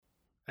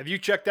Have you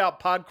checked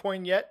out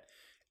Podcoin yet?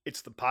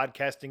 It's the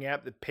podcasting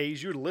app that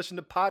pays you to listen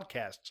to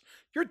podcasts.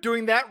 You're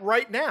doing that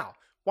right now.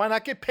 Why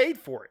not get paid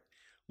for it?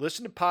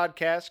 Listen to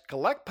podcasts,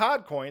 collect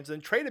Podcoins,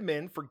 then trade them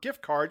in for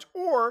gift cards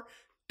or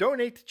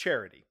donate to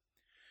charity.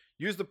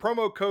 Use the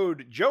promo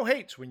code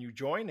JoeHates when you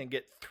join and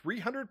get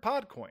 300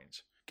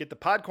 Podcoins. Get the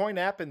Podcoin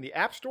app in the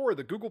App Store or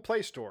the Google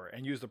Play Store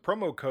and use the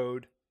promo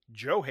code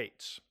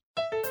JoeHates.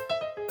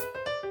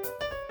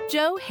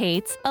 Joe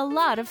hates a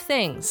lot of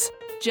things.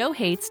 Joe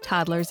hates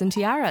toddlers and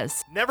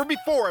tiaras. Never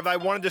before have I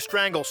wanted to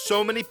strangle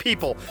so many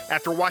people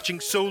after watching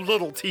so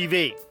little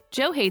TV.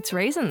 Joe hates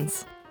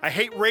raisins. I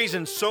hate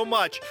raisins so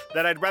much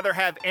that I'd rather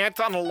have ants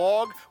on a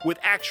log with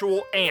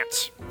actual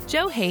ants.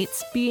 Joe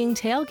hates being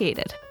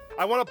tailgated.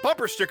 I want a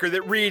bumper sticker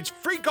that reads,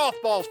 "Free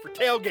golf balls for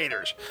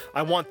tailgaters."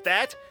 I want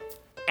that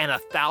and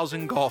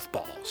 1,000 golf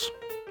balls.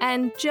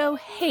 And Joe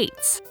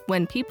hates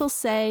when people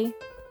say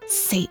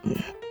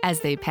Satan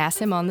as they pass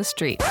him on the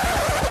street.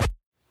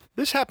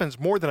 This happens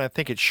more than I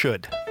think it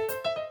should.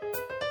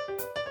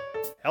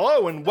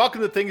 Hello and welcome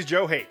to Things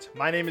Joe Hates.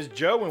 My name is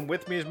Joe and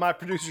with me is my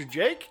producer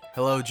Jake.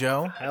 Hello,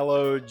 Joe.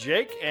 Hello,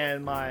 Jake,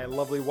 and my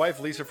lovely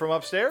wife Lisa from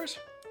upstairs.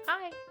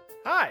 Hi.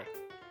 Hi.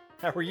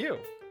 How are you?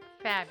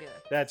 Fabulous.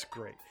 That's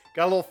great.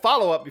 Got a little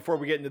follow-up before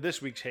we get into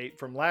this week's hate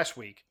from last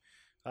week.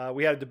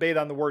 We had a debate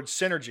on the word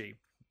synergy.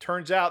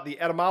 Turns out the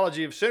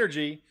etymology of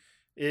synergy,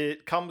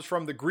 it comes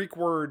from the Greek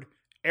word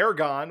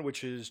ergon,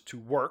 which is to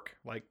work,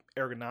 like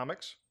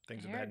ergonomics,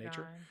 things of that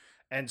nature,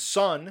 and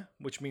sun,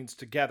 which means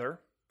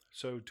together,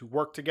 so to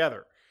work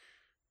together,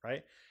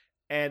 right?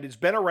 And it's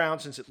been around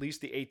since at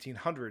least the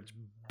 1800s.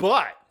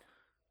 But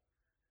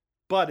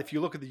if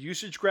you look at the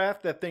usage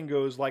graph, that thing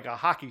goes like a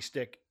hockey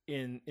stick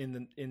in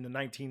the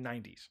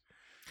 1990s.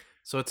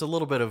 So it's a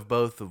little bit of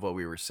both of what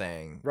we were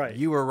saying. Right.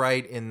 You were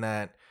right in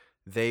that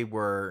the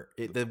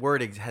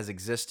word has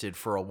existed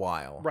for a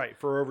while. Right,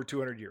 for over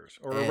 200 years,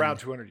 or around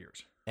 200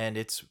 years. And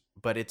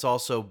it's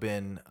also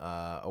been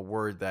a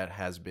word that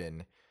has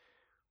been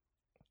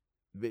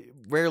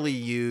rarely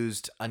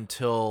used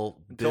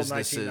until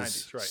businesses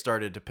 1990s, right.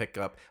 started to pick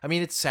up. I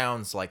mean, it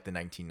sounds like the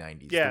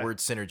 1990s. Yeah. The word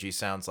synergy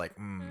sounds like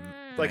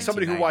Like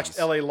somebody who watched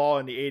 1990s. LA Law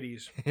in the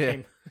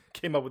 80s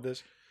came up with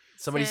this.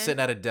 Somebody sitting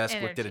at a desk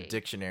looked at a Synergy.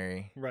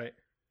 dictionary. Right.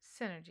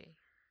 Synergy.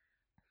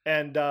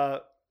 And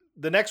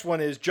the next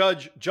one is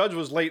Judge. Judge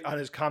was late on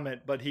his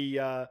comment, but he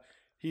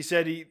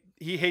said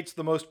he hates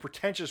the most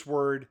pretentious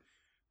word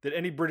that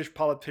any British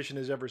politician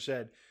has ever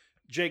said.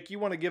 Jake, you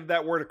want to give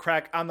that word a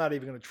crack? I'm not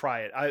even going to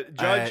try it.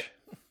 Judge,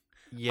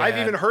 Yeah. I've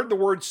even heard the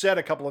word said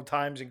a couple of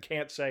times and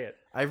can't say it.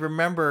 I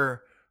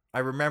remember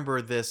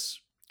this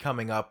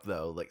coming up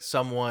though. Like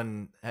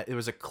it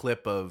was a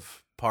clip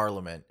of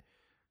Parliament,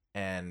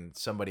 and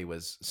somebody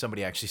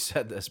actually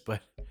said this,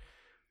 but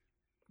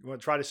You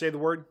want to try to say the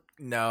word?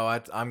 no,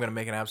 I'm gonna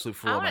make an absolute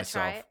fool I of want to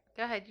try myself. it.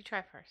 Go ahead. You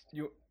try first.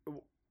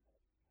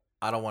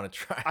 I don't want to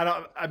try.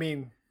 I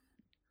mean,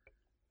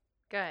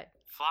 Go ahead.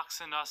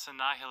 Floxinus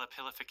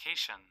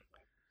annihilipilification.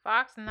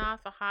 Fox and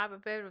off a harbor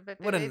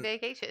What a-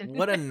 vacation.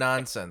 What a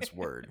nonsense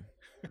word.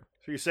 so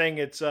you're saying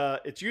it's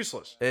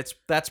useless,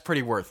 That's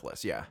pretty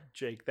worthless. Yeah.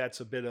 Jake.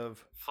 That's a bit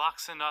of,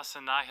 Floxinus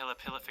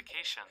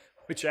annihilipilification.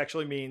 which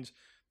actually means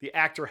the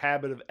act or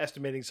habit of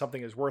estimating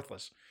something as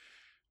worthless.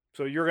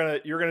 So you're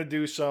gonna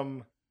do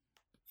some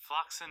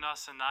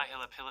Floxinus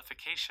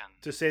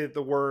annihilipilification. to say that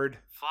the word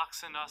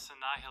Floxinus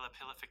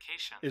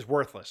annihilipilification. is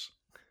worthless.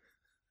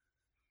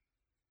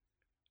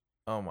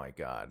 Oh my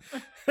God.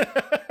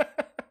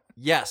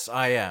 Yes,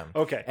 I am.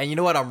 Okay. And you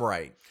know what? I'm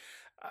right.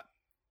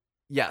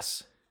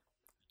 Yes.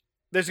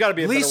 There's got to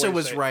be a better way Lisa to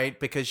was say it. right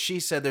because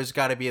she said there's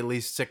got to be at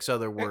least 6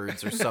 other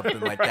words or something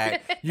like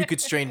that you could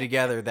string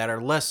together that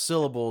are less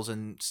syllables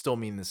and still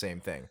mean the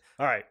same thing.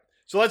 All right.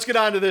 So let's get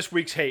on to this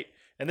week's hate.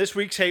 And this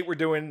week's hate, we're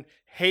doing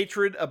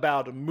hatred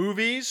about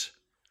movies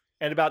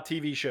and about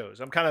TV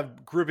shows. I'm kind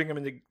of grouping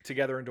them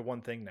together into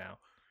one thing now.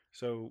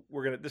 So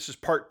this is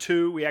part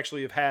 2. We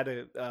actually have had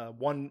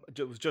one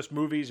that was just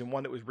movies and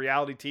one that was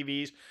reality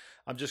TVs.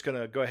 I'm just going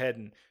to go ahead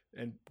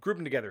and group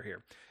them together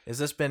here. Has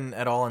this been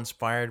at all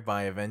inspired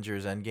by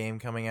Avengers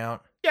Endgame coming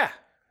out Yeah.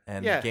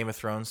 and Yeah. Game of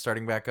Thrones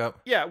starting back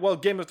up? Yeah. Well,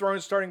 Game of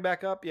Thrones starting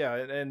back up. Yeah.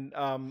 And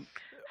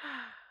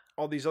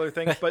all these other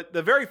things. But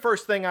the very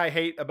first thing I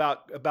hate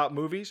about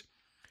movies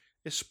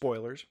is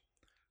spoilers.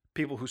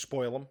 People who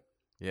spoil them.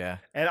 Yeah.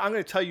 And I'm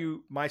going to tell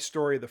you my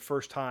story the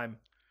first time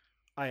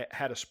I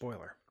had a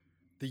spoiler.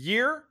 The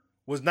year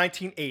was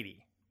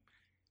 1980,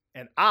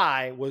 and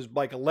I was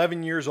like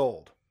 11 years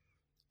old,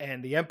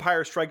 and The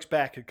Empire Strikes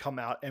Back had come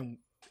out, and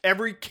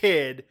every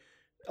kid,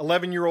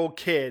 11-year-old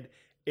kid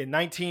in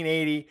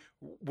 1980,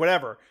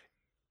 whatever,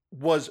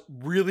 was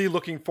really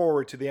looking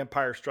forward to The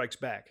Empire Strikes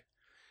Back.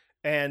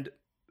 And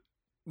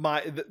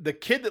the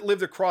kid that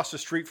lived across the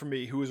street from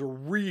me, who was a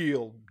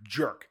real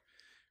jerk,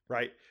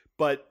 right?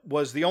 But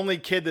was the only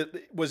kid that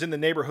was in the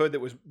neighborhood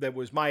that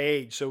was my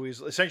age. So he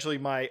was essentially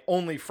my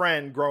only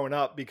friend growing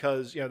up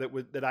because,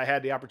 that I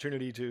had the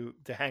opportunity to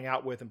hang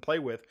out with and play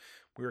with.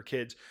 We were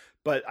kids.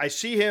 But I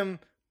see him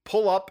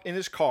pull up in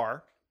his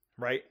car,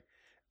 right?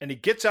 and he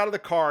gets out of the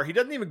car. He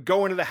doesn't even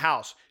go into the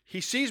house.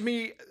 He sees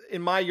me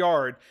in my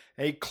yard,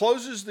 and he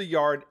closes the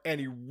yard, and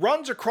he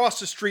runs across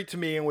the street to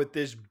me, and with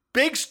this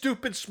big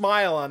stupid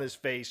smile on his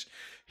face,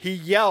 he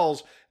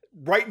yells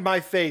right in my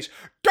face,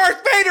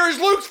 "Darth Vader is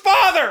Luke's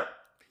father!"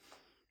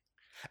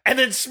 And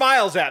then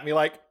smiles at me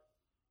like,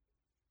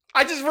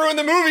 "I just ruined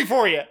the movie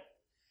for you."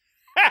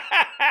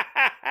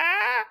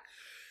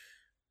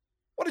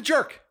 What a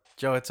jerk.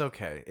 Joe, it's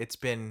okay. It's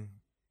been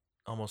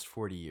almost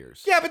 40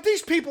 years. Yeah, but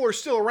these people are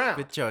still around.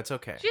 But Joe, it's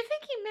okay. Do you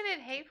think he meant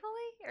it hatefully?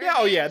 Or Yeah,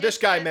 oh he yeah, this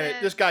just guy said meant it.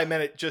 that- This guy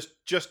meant it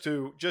just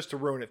to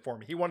ruin it for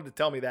me. He wanted to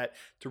tell me that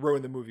to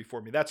ruin the movie for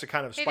me. That's the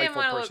kind of He didn't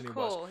spiteful want to person look he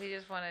was. cool. He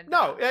just wanted.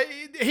 No,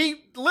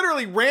 he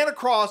literally ran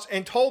across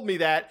and told me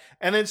that,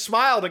 and then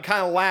smiled and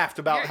kind of laughed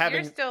about you're,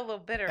 having You're still a little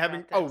bitter.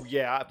 having. about Oh this.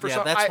 yeah,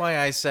 Yeah, that's why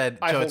I said,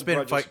 I Joe, hold it's been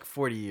grudges. like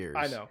 40 years.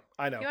 I know.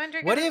 You want to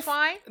drink What this if-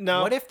 wine?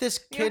 No, What if this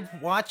kid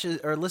watches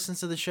or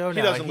listens to the show he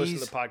now? doesn't listen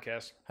to the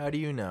podcast? How do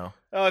you know?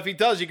 Oh, if he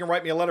does, he can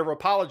write me a letter of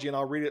apology, and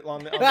I'll read it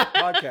on the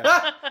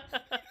podcast.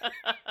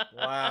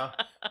 Wow.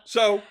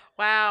 So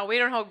Wow, we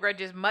don't hold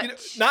grudges much. you know,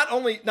 not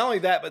only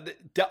that, but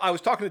I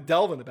was talking to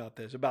Delvin about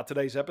this, about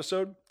today's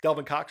episode.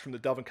 Delvin Cox from the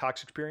Delvin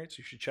Cox Experience.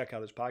 You should check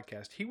out his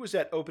podcast. He was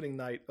at opening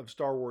night of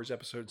Star Wars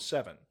Episode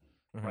 7,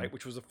 Mhm. right,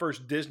 which was the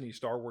first Disney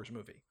Star Wars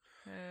movie,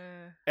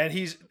 Uh, and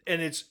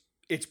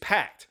it's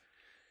packed.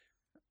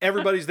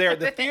 Everybody's there.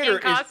 The in theater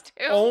is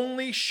costume?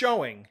 only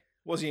showing.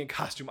 Was he in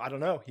costume? I don't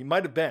know. He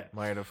might have been.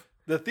 Might have.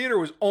 The theater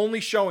was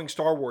only showing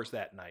Star Wars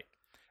that night.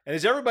 And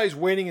as everybody's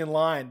waiting in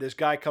line, this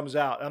guy comes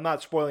out. I'm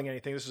not spoiling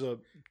anything. This is a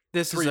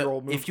This is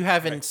 3-year-old movie. if you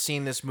haven't Right.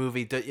 seen this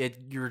movie,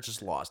 you're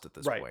just lost at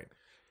this Right. point.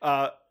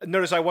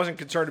 notice I wasn't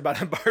concerned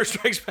about Empire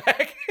Strikes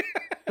Back.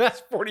 That's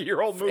a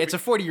 40-year-old movie. It's a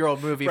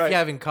 40-year-old movie. Right. If you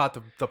haven't caught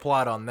the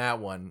plot on that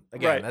one,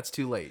 again, Right. that's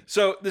too late.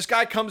 So this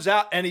guy comes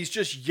out and he's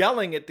just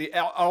yelling at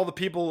all the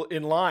people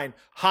in line.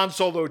 Han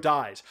Solo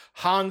dies.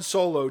 Han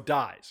Solo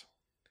dies.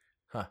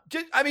 Huh.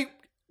 I mean,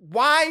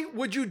 why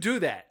would you do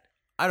that?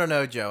 I don't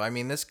know, Joe. I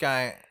mean, this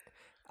guy.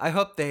 I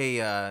hope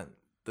the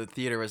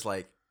theater was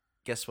like,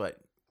 guess what?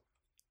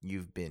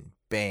 You've been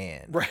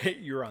banned. Right?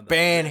 You're on the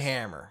Ban list.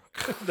 hammer.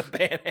 The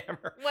ban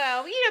hammer.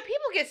 well,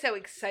 people get so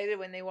excited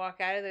when they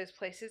walk out of those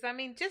places. I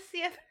mean, just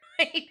the other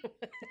night.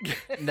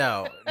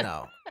 No.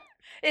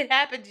 It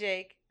happened,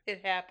 Jake.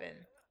 It happened.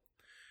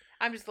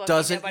 I'm just lucky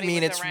Doesn't nobody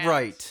mean was it's around.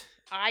 right.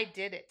 I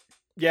did it.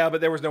 Yeah,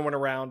 but there was no one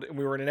around, and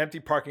we were in an empty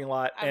parking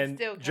lot. I'm And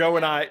still Joe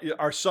and kinda-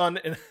 I, our son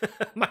and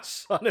my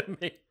son and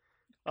me,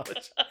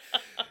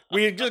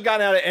 we had just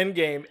gotten out of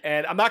Endgame,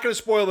 and I'm not going to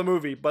spoil the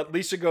movie, but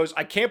Lisa goes,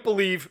 "I can't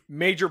believe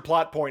major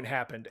plot point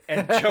happened,"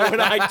 and Joe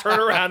and I turn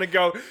around and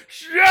go,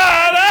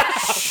 "Shut up!"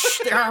 Shh,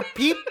 there are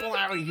people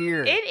out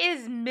here. It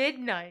is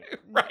midnight.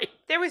 Right.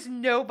 There was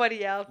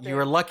nobody out there. You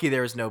were lucky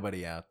there was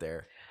nobody out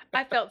there.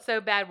 I felt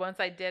so bad once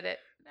I did it.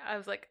 I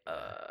was like,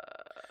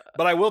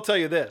 But I will tell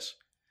you this: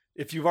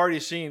 if you've already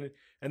seen,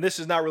 and this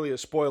is not really a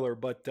spoiler,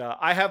 but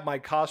I have my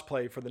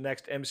cosplay for the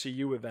next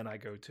MCU event I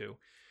go to.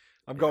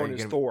 I'm going you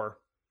as gonna- Thor.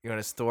 You want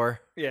a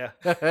store? Yeah,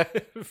 There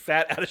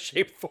fat, out of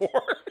shape Thor.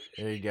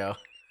 you go.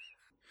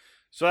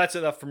 So that's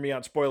enough for me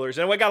on spoilers.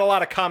 And we got a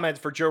lot of comments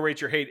for Joe Rates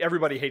Your Hate.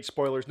 Everybody hates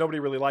spoilers. Nobody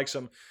really likes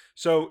them.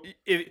 So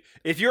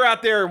if you're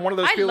out there and one of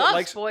those I people that love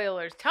likes,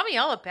 spoilers. Tell me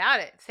all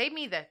about it. Save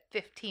me the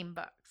 $15.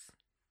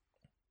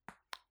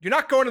 you're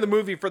not going to the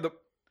movie for the.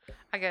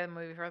 I got a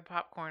movie for the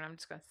popcorn. I'm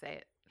just gonna say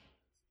it.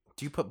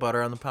 Do you put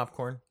butter on the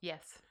popcorn?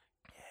 Yes.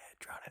 Yeah,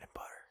 drown it in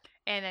butter.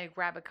 And I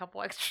grab a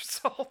couple extra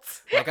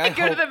salts. Like, I I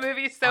go to the hope-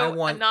 movie I so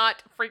want-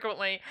 not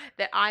frequently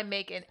that I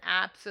make an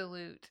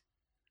absolute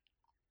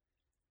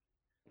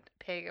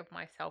pig of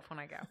myself when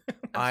I go.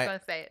 I'm I- just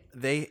gonna say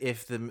it.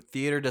 If the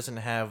theater doesn't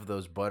have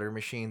those butter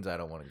machines, I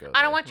don't want to go.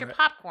 I don't there. want your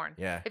popcorn.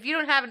 Yeah. If you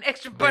don't have an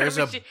extra butter There's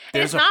a- machine,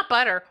 and there's it's a- not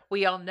butter.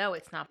 We all know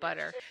it's not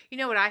butter. You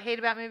know what I hate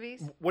about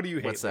movies? What do you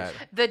hate? What's that?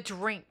 Lisa? The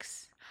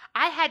drinks.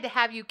 I had to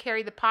have you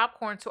carry the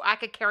popcorn so I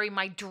could carry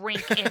my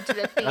drink into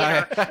the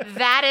theater.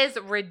 That is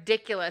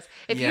ridiculous.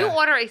 If you Yeah.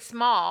 order a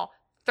small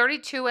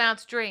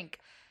 32-ounce drink,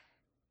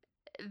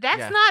 that's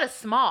Yeah. not a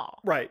small.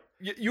 Right.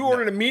 You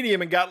ordered a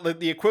medium and got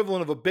the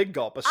equivalent of a big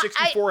gulp, a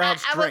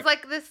 64-ounce I drink. was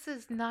like, this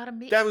is not a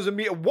medium. that was a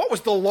medium. What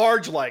was the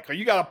large like?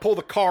 You got to pull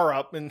the car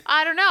up, and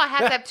I don't know. I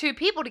have to have 2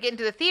 people to get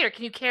into the theater.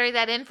 Can you carry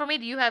that in for me?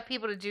 Do you have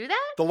people to do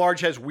that? the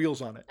large has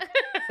wheels on it.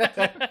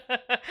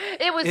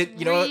 It was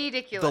You know what?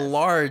 ridiculous. The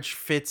large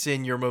fits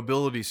in your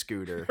mobility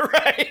scooter.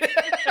 Right.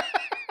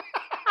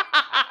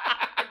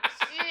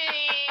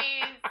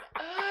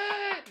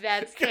 Jeez.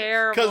 That's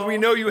terrible. Because we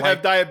know you have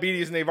Like-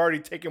 diabetes and they've already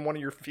taken one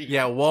of your feet.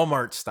 Yeah,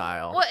 Walmart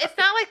style. Well, it's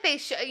not like they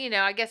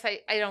I guess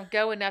I don't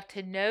go enough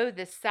to know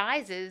the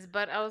sizes,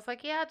 but I was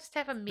like, yeah, I'll just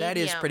have a medium. That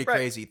is pretty Right.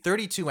 crazy.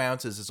 32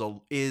 ounces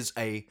is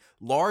a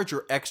large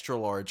or extra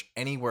large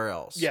anywhere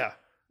else. Yeah.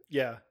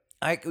 Yeah.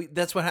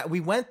 That's what we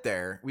went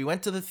there. We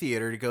went to the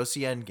theater to go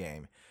see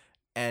Endgame.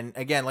 And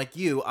again, like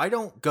you, I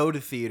don't go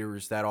to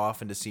theaters that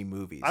often to see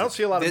movies. I don't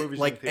see a lot of movies in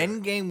Like the theater.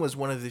 Endgame was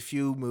one of the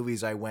few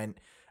movies I went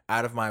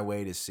out of my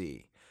way to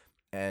see.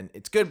 And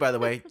it's good, by the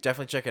way.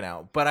 Definitely check it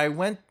out. But I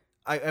went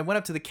I went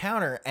up to the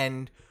counter,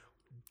 and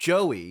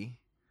Joey,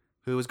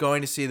 who was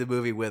going to see the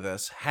movie with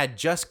us, had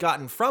just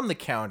gotten from the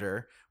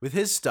counter with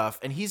his stuff,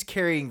 and he's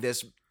carrying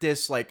this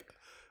like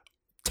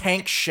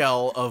tank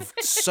shell of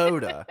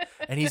soda,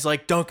 and he's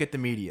like, "Don't get the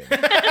medium."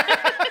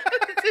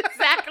 That's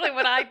exactly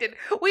what I did.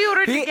 We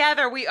ordered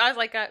together. I was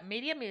like,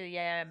 medium?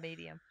 Yeah,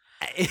 medium.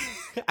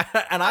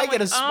 And I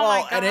get a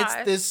small, my and it's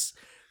gosh.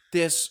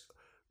 this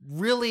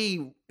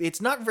really,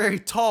 it's not very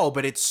tall,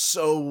 but it's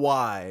so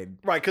wide.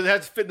 Right, because it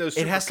has to fit in those.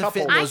 It has to cup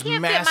fit in holders. I those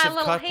can't fit massive my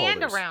little cup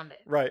hand holders. around it.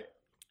 Right.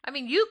 I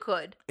mean, you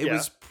could, It Yeah.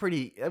 was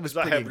pretty. It was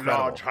I pretty have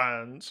incredible. large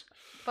hands.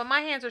 but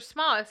my hands are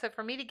small. So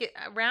for me to get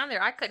around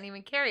there, I couldn't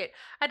even carry it.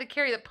 I had to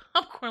carry the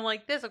popcorn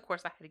like this. Of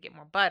course, I had to get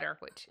more butter,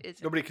 which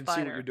is Nobody can see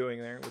butter. what you're doing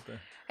there with the.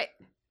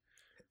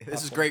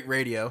 This is great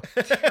radio.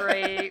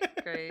 Great.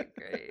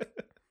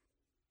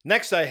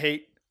 Next, I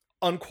hate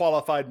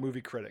unqualified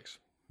movie critics.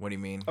 What do you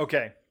mean?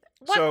 Okay.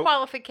 What So-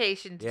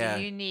 qualifications Yeah.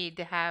 do you need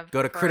to have?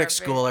 Go to for critic a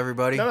school,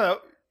 everybody. No.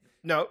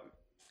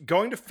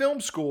 Going to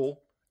film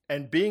school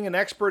and being an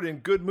expert in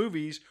good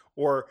movies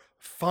or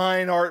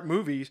fine art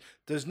movies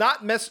does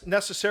not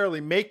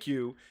necessarily make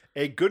you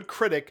a good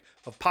critic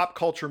of pop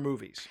culture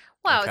movies.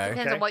 Well, Okay. it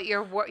depends on what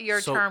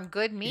your So, term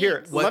good means.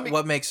 here, let me-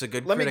 What makes a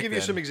good Let me critic give you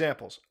then? some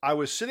examples. I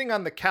was sitting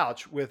on the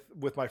couch with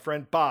my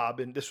friend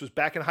Bob, and this was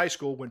back in high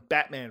school when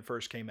Batman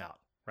first came out,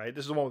 right?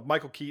 This is the one with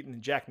Michael Keaton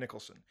and Jack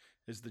Nicholson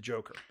is the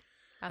Joker.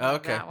 I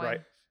love Okay. that one.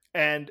 Right.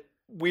 And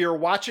we are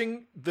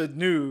watching the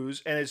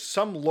news, and it's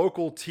some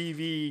local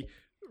TV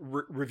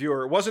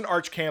reviewer. It wasn't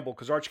Arch Campbell,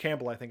 because Arch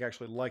Campbell, I think,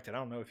 actually liked it. I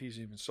don't know if he's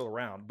even still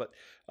around, but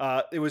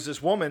it was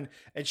this woman,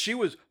 and she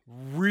was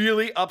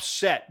really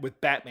upset with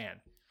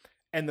Batman.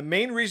 And the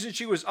main reason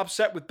she was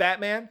upset with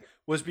Batman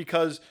was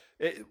because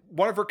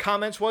one of her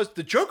comments was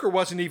the Joker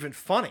wasn't even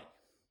funny.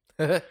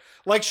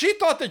 Like, she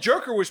thought the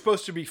Joker was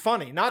supposed to be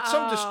funny, not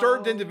some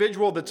disturbed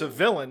individual that's a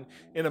villain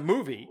in a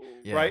movie,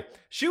 Yeah. right?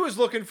 She was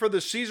looking for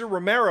the Cesar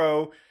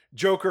Romero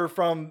Joker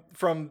from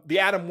the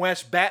Adam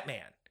West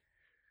Batman,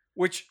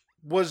 which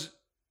was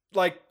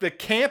like the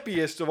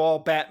campiest of all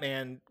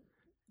Batman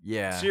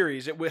Yeah.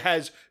 series. It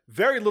has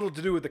very little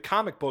to do with the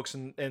comic books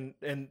and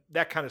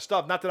that kind of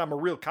stuff. Not that I'm a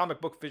real comic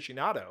book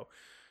aficionado.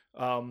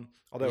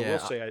 Although I Yeah, will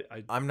say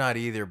I I'm not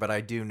either, but I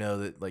do know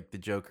that like the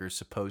Joker's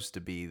supposed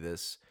to be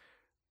this.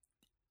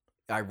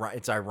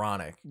 It's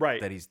ironic, Right.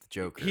 that he's the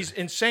Joker. he's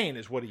insane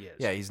is what he is.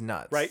 he's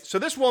nuts, Right. So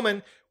this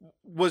woman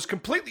was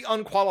completely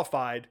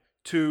unqualified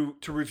to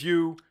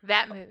review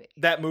That movie.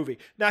 that movie.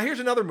 Now here's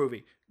another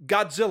movie,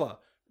 Godzilla.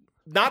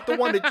 Not the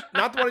one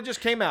that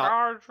just came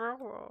out.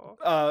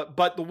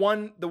 But the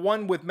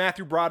one with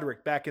Matthew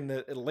Broderick back in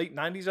the late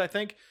 90s, I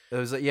think. It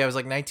was like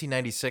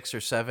 1996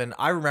 or 7.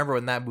 I remember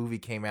when that movie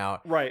came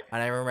out, Right.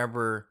 and I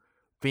remember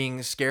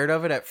being scared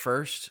of it at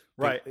first,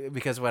 Right.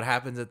 Because what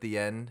happens at the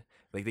end,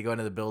 like they go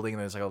into the building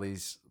and there's like all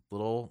these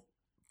little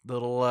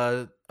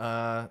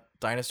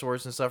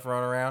dinosaurs and stuff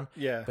running around.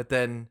 Yeah. But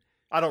then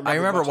I don't. I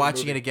remember much of the watching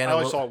movie. it again I a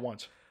only little- saw it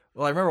once.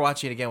 Well, I remember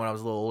watching it again when I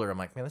was a little older. I'm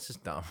like, man, this is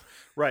dumb.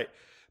 Right.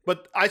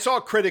 But I saw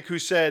a critic who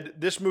said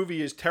this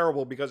movie is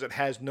terrible because it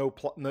has no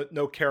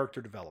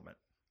character development.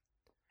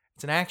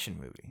 It's an action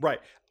movie. Right.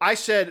 I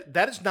said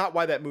that is not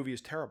why that movie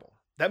is terrible.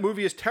 That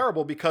movie is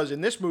terrible because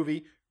in this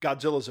movie,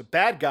 Godzilla's a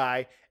bad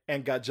guy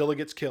and Godzilla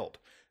gets killed.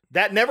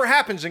 That never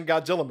happens in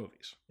Godzilla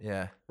movies.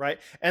 Yeah. Right.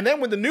 And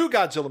then when the new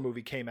Godzilla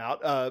movie came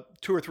out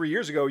 2 or 3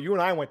 years ago, you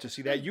and I went to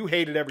see that. You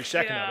hated every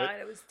second of it.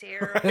 It was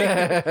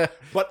terrible.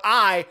 But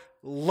I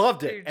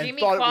loved it and Jimmy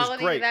thought it was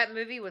quality great. of that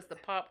movie was the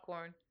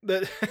popcorn.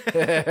 You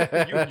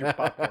and your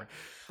popcorn.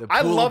 The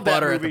I pool love of that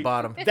butter movie. at the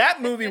bottom.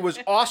 That movie was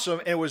awesome,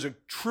 and it was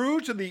true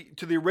to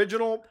the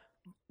original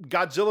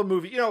Godzilla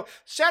movie. You know,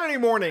 Saturday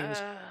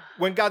mornings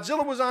when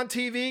Godzilla was on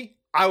TV,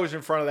 I was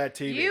in front of that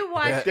TV. You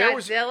watched There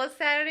was- Godzilla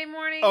Saturday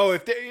morning? Oh,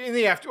 if in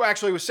the after,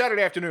 actually, it was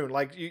Saturday afternoon.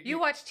 Like You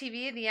watched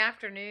TV in the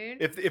afternoon?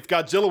 if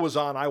Godzilla was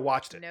on, I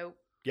watched it. Nope.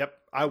 Yep,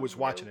 I was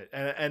watching it,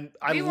 and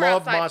I You were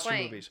love outside monster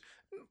playing. movies.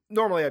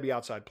 Normally, I'd be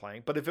outside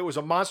playing, but if it was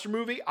a monster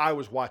movie, I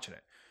was watching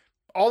it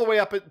all the way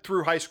up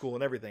through high school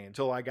and everything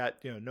until I got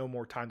no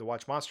more time to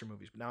watch monster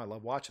movies. But now I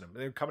love watching them.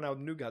 They're coming out with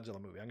a new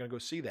Godzilla movie. I'm going to go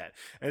see that,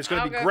 and it's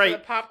going I'll to be go for great. the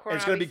popcorn. And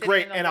it's I'll going to be sitting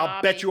great, in the and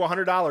I'll bet lobby.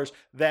 you $100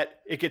 that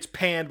it gets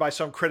panned by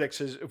some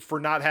critics for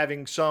not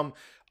having some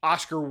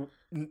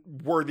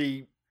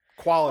Oscar-worthy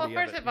quality.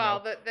 Well, first of, of all,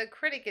 the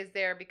critic is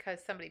there because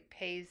somebody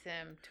pays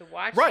him to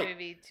watch Right, the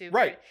movie.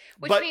 right.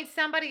 Which But- means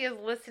somebody is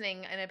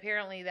listening, and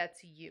apparently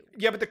that's you.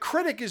 yeah, but the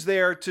critic is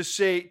there to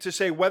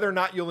say whether or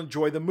not you'll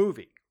enjoy the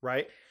movie,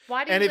 right?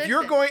 Why do you And if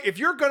you're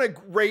listen? going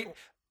to rate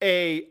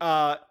a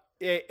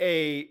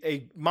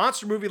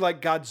monster movie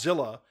like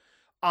Godzilla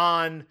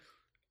on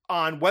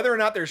whether or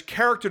not there's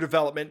character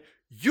development,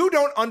 you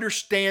don't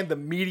understand the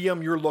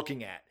medium you're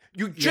looking at.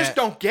 You just Yeah.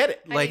 don't get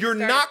it. I need to You're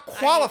start- not I need to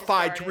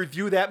qualified start to it.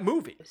 review that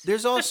movie.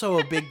 There's also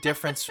a big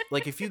difference.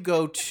 Like if you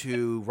go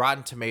to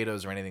Rotten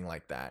Tomatoes or anything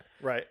like that,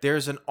 Right.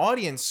 there's an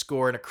audience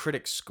score and a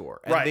critic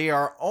score, and Right. they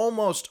are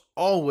almost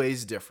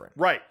always different.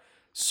 Right.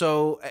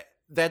 So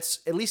that's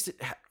at least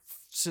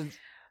since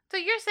So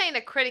you're saying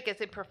a critic is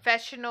a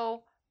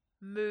professional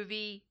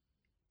movie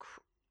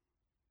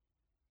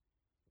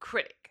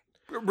critic.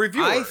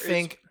 Reviewer.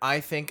 I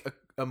think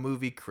a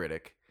movie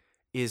critic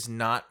is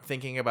not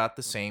thinking about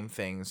the same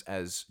things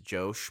as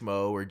Joe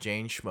Schmo or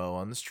Jane Schmo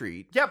on the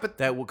street Yeah, but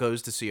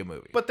goes to see a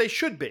movie. they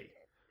should be.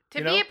 To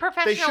You be know, a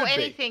professional, should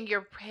be. anything,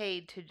 you're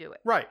paid to do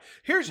it. Right.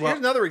 Here's Well,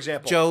 another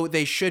example. Joe,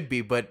 they should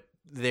be, but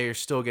they're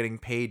still getting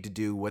paid to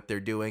do what they're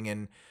doing.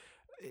 And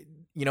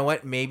you know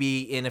what? Maybe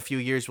in a few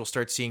years we'll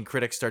start seeing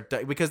critics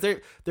because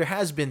there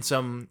has been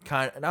some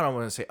kind. I don't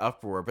want to say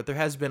uproar, but there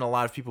has been a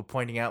lot of people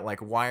pointing out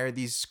like, why are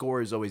these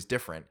scores always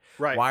different?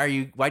 Right. Why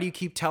do you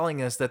keep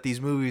telling us that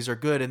these movies are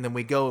good and then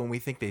we go and we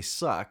think they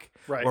suck?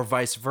 Right. Or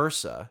vice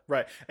versa.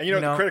 Right. And You what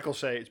know- the critics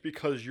say? It's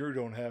because you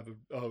don't have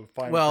a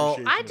fine Well,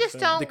 appreciation I of just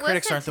film. don't- The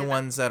critics listen aren't the to them.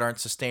 ones that aren't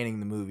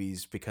sustaining the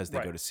movies because they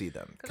Right. go to see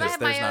them 'Cause I have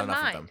there's my not own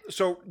enough mind. of them.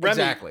 So Remy,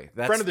 Exactly.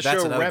 friend of the That's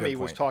show, another Remy good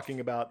was point. talking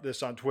about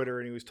this on Twitter,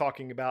 and he was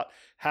talking about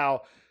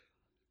how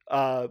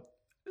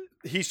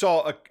he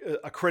saw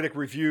a critic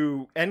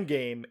review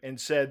Endgame and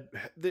said,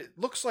 it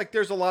looks like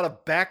there's a lot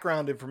of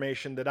background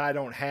information that I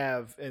don't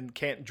have and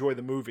can't enjoy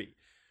the movie.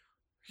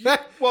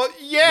 Well,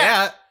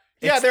 yeah.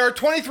 it's- There are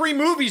 23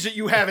 movies that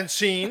you haven't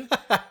seen.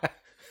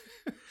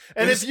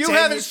 And There's if you 10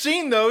 haven't years-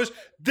 seen those,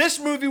 this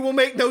movie will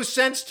make no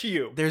sense to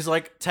you. There's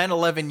like 10,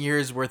 11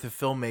 years worth of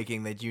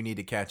filmmaking that you need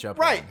to catch up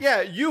Right. on.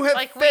 Yeah. You have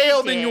Like we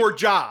failed in did. your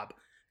job.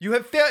 You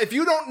have failed. If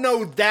you don't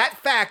know that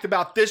fact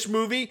about this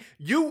movie,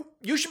 you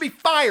should be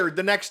fired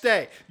the next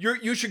day.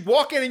 You should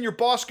walk in and your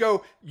boss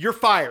go, "You're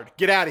fired.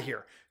 Get out of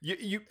here."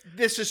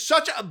 This is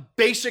such a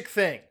basic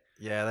thing.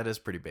 Yeah, that is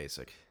pretty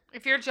basic.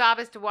 If your job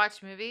is to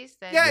watch movies,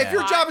 then Yeah. Yeah. If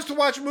your job is to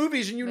watch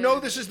movies and you know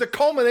this is the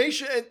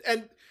culmination,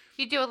 and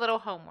you do a little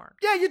homework.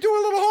 yeah, you do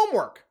a little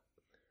homework.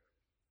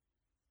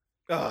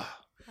 Ugh.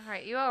 All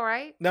right, you all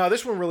right? No,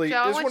 this one really, Joe,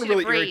 I this want one you to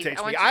really breathe.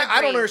 irritates I me. want you to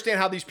I don't breathe. understand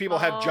how these people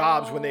have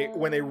jobs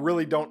when they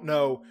really don't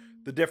know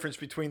the difference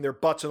between their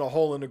butts and a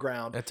hole in the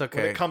ground. It's When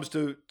okay. it comes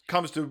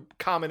to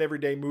common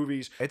everyday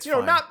movies. It's fine.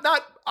 fine.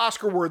 Not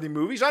Oscar worthy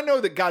movies. I know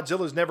that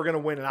Godzilla's never going to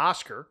win an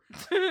Oscar,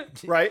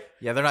 right?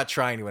 Yeah, they're not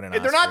trying to win an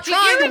They're Oscar. not Do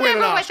trying you to win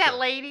remember an what Oscar. that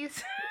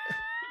ladies?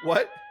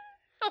 What?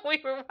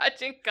 We were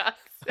watching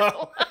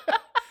Godzilla.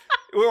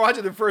 We were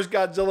watching the first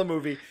Godzilla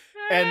movie,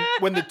 and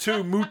when the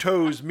two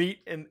Mutos meet,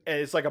 and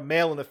it's like a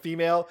male and a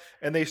female,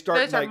 and they start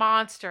Those are like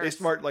monsters. they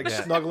start like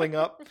Yeah. snuggling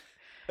up.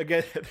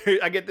 Again,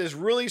 I get this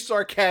really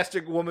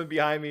sarcastic woman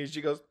behind me, and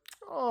she goes,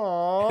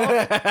 "Aww."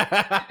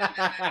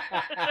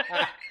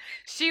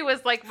 She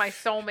was like my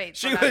soulmate.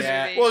 She for was.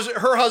 that Well, movie.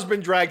 her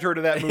husband dragged her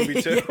to that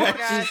movie too.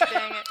 Yeah. God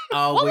dang it.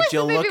 Oh, What would was you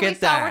the movie look we at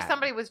saw where that?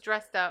 somebody was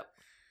dressed up?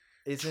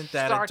 Isn't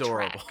that Star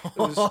adorable? Trek. It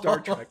was Star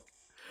Trek.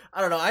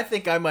 I don't know. I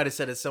think I might have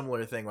said a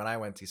similar thing when I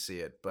went to see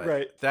it, but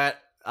Right.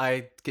 that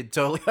I could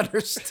totally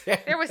understand.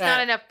 There was that.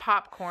 not enough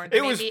popcorn to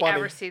It make was me funny.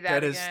 ever see that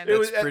That is- again. It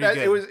was. pretty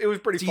It good. was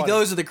pretty See, funny.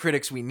 those are the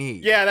critics we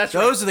need. Yeah, that's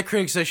right. those are the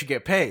critics that should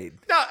get paid.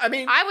 No, I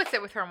mean, I would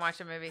sit with her and watch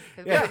a movie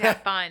because Yeah. we would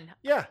have fun.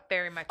 yeah.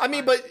 Very much. I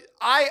mean, fun. but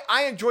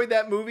I enjoyed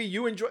that movie.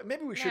 You enjoy.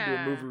 Maybe we should do a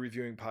Yeah. movie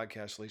reviewing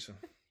podcast, Lisa.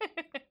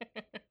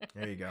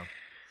 There you go.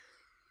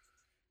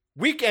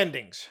 Week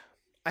endings.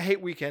 I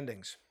hate week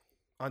endings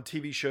on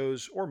TV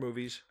shows or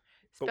movies.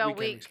 But spell week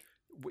week.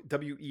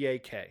 endings.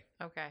 WEAK.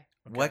 Okay.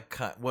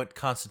 What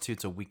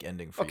constitutes a week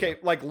ending for Okay, you?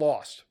 like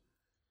Lost.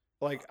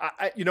 Like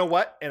I you know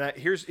what? And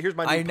here's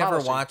my new I never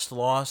policy. watched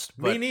Lost,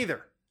 Me but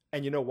neither.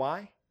 And you know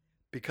why?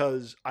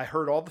 Because I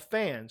heard all the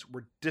fans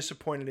were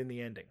disappointed in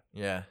the ending.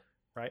 yeah,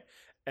 Right.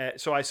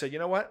 So I said, you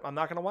know what? I'm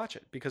not going to watch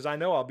it because I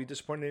know I'll be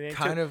disappointed in the ending.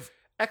 kind too. of.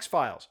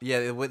 X-Files.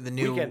 Yeah, with the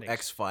new Week endings.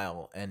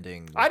 X-File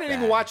ending. was I didn't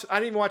even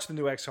bad. watch the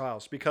new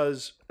X-Files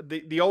because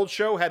the old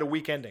show had a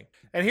week ending.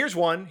 And here's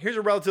one. Here's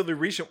a relatively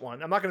recent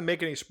one. I'm not going to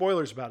make any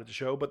spoilers about it, the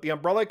show, but The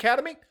Umbrella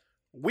Academy,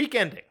 week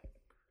ending.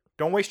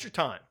 Don't waste your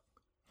time.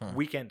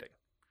 Week ending.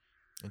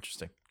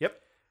 Interesting. Yep.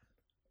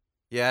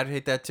 Yeah, I'd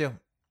hate that too.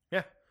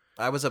 Yeah.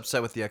 I was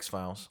upset with the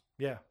X-Files.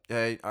 Yeah.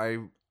 I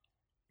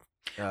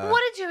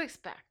What did you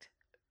expect?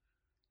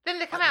 Them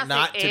to come out and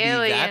not say to be that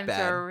aliens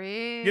bad. are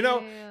real. You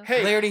know,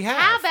 hey, they already have.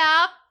 How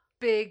about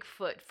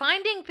Bigfoot?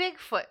 Finding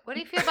Bigfoot. What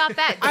do you feel about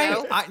that,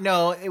 Joe? I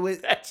no, it was.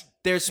 that's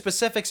There's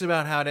specifics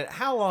about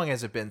how long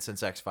has it been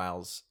since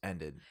X-Files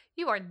ended?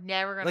 You are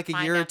never going Like to a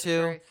find year or out the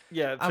two? truth.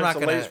 yeah, I'm since not the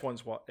gonna- latest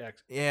one's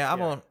X. Yeah,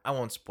 Yeah. I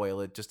won't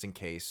spoil it just in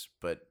case,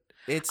 but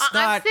it's I'm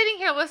not. sitting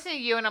here listening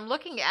to you, and I'm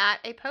looking at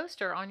a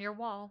poster on your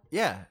wall.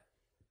 Yeah,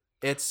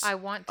 it's. I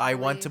want to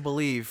want to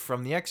believe. believe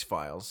from the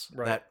X-Files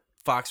Right. that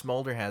Fox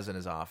Mulder has in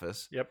his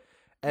office. Yep.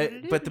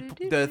 But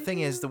the thing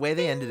is, the way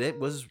they ended it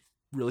was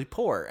really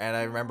poor, and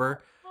I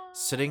remember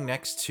sitting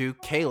next to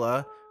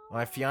Kayla,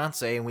 my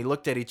fiance, and we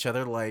looked at each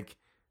other like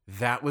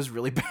that was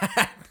really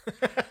bad.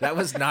 That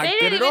was not They good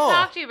didn't at even all.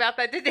 talk to you about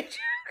that, did they?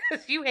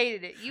 Because you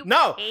hated it. You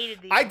No,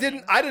 hated the I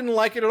ending. didn't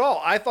like it at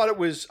all. I thought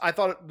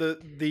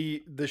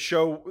the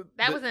show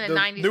That was in the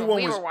 90s new when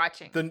one we was, were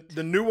watching.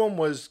 The new one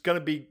was going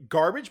to be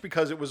garbage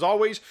because it was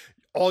always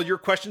all your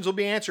questions will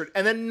be answered,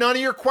 and then none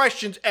of your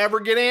questions ever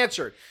get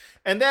answered.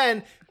 And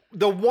then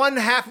the one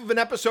half of an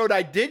episode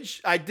I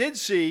did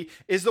see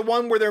is the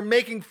one where they're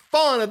making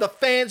fun of the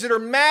fans that are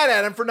mad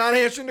at him for not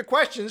answering the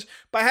questions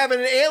by having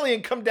an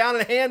alien come down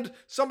and hand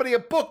somebody a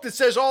book that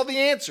says all the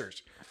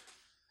answers.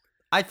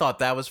 I thought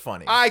that was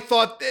funny. I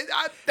thought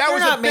that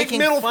was a big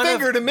middle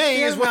finger to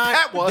me is what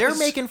that was. They're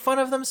making fun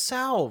of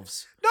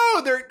themselves.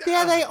 No, they're...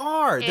 Yeah, they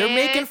are. They're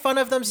making fun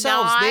of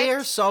themselves. They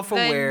are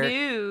self-aware. The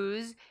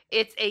news.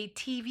 It's a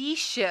TV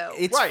show.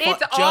 It's Right.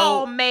 It's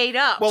all made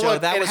up. Well, Joe,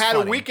 look, that it was had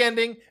funny. a week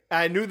ending.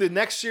 I knew the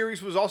next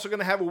series was also going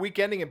to have a week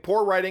ending and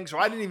poor writing, so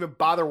I didn't even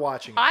bother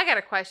watching it. I got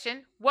a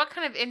question. What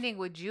kind of ending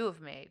would you have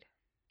made?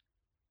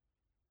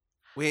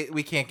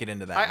 We can't get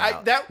into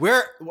that.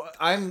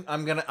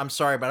 I'm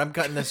sorry, but I'm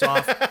cutting this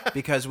off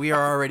because we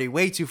are already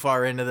way too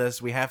far into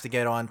this. We have to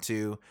get on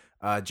to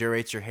Joe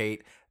Rates Your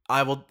Hate.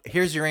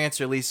 Here's your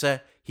answer,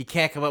 Lisa. He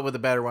can't come up with a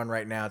better one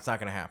right now. It's not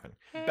going to happen.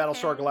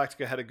 Battlestar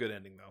Galactica had a good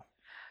ending, though.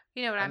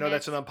 You know what I I know meant?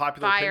 that's an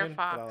unpopular opinion,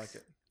 but I like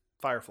it.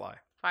 Firefly.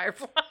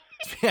 Firefly.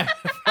 Yeah,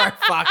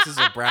 Firefox is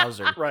a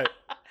browser. Right,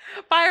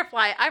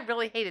 Firefly. I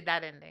really hated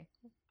that ending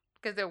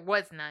because there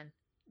was none.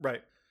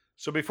 right.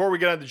 So before we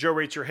get on to Joe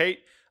Rates Your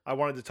Hate, I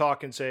wanted to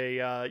talk and say,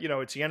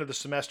 it's the end of the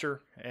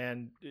semester,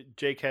 and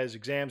Jake has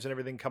exams and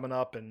everything coming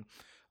up, and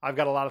I've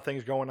got a lot of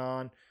things going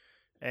on,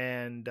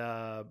 and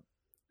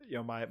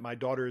my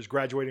daughter is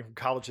graduating from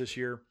college this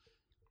year.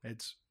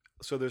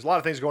 So there's a lot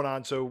of things going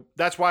on. So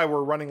that's why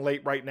we're running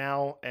late right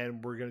now,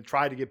 and we're going to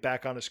try to get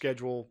back on a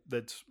schedule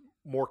that's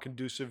more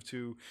conducive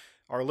to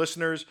our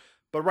listeners.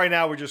 But right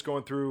now we're just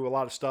going through a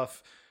lot of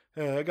stuff.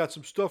 I got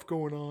some stuff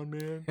going on,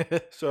 man.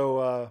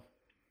 So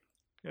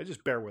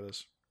just bear with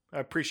us. I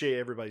appreciate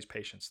everybody's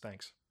patience.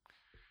 Thanks.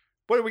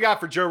 What do we got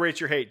for Joe Rates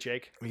Your Hate,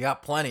 Jake? We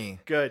got plenty.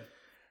 Good.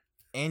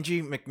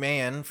 Angie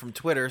McMahon from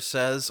Twitter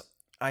says,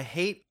 I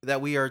hate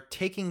that we are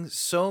taking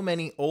so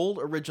many old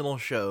original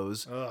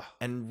shows Ugh.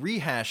 and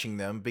rehashing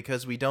them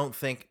because we don't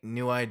think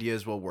new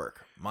ideas will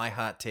work. My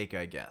hot take,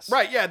 I guess.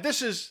 Right, yeah,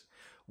 this is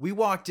We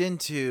walked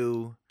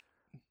into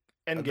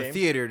the Endgame.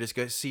 theater to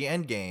go see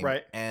Endgame.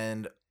 Right.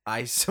 And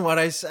I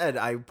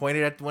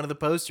pointed at one of the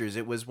posters.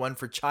 It was one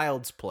for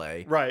Child's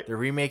Play. Right. They're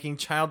remaking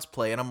Child's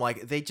Play. And I'm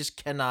like, they just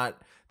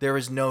cannot. There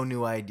is no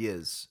new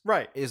ideas.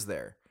 Right. Is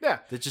there? Yeah.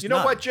 There's just you know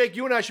none. what, Jake?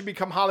 You and I should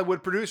become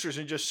Hollywood producers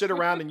and just sit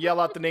around and yell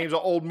out the names of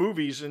old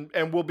movies and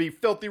we'll be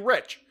filthy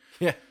rich.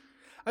 Yeah.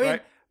 I mean,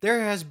 Right.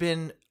 there has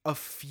been a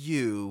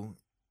few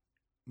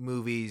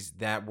movies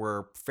that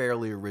were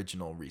fairly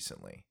original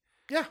recently.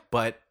 Yeah.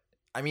 But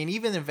I mean,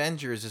 even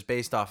Avengers is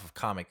based off of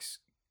comic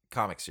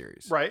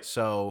series. Right.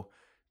 So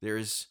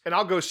there's And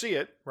I'll go see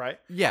it, right?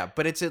 yeah,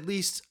 but it's at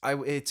least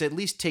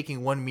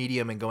taking one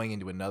medium and going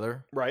into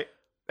another. Right.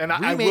 And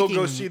I will go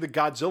Remaking- see the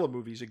Godzilla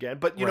movies again.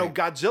 But, Right.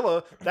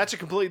 Godzilla, that's a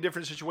completely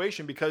different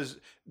situation because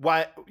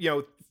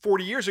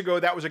 40 years ago,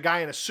 that was a guy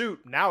in a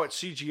suit. Now it's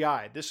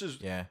CGI. This is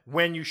Yeah.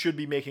 when you should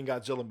be making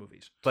Godzilla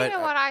movies. But you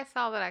know what I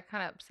saw that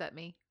kind of upset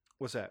me?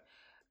 What's that?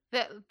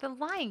 The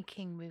Lion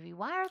King movie.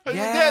 Why are they?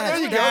 Yeah, Yeah, there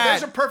you go. that-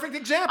 There's a perfect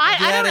example. I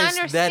That don't is-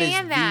 understand that is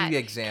the that.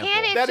 example.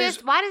 Can't it That just?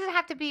 is- Why does it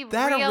have to be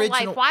that real original-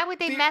 life? Why would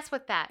they the- mess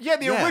with that? Yeah,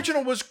 the Yeah.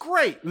 original was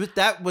great.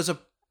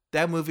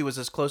 that movie was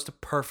as close to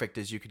perfect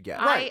as you could get.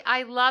 Right.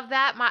 I love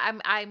that.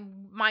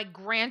 My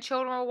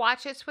grandchildren will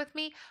watch this with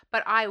me,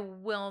 but I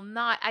will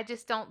not. I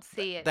just don't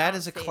see it. That I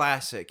is a don't see it.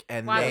 classic,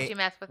 and Why they would you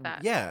mess with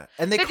that? yeah,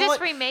 and they They're call just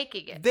it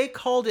remaking it. they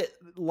called it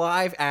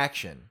live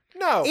action.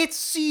 No. It's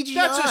CGI.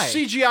 That's a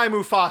CGI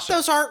Mufasa.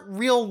 Those aren't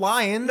real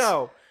lions.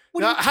 No.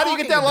 What are Now, you how do you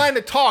get talking that about? line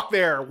to talk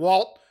there,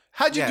 Walt?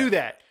 How'd you Yeah. do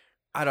that?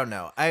 I don't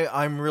know.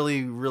 I'm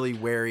really really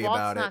wary Walt's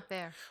about not it.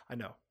 there. I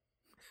know.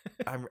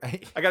 I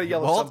gotta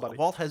yell at Walt, somebody.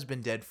 Walt has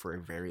been dead for a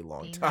very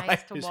long Be time.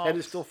 nice to His Walt. head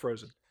is still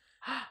frozen.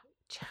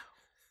 Joe.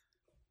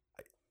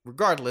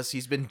 Regardless,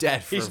 he's been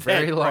dead for He's a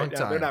very dead long right now.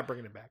 time. They're not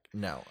bringing it back.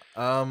 No.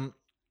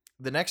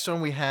 The next one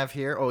we have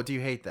here. Oh, do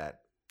you hate that?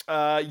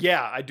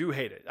 Yeah, I do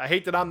hate it. I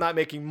hate that I'm not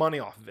making money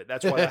off of it.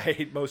 That's what I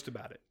hate most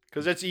about it.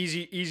 Because it's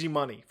easy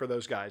money for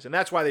those guys, and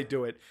that's why they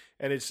do it.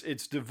 And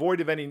it's devoid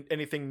of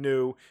anything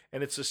new.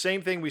 And it's the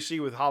same thing we see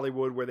with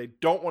Hollywood, where they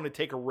don't want to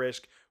take a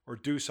risk or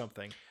do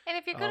something. And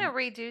if you're going to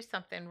redo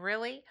something,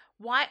 really,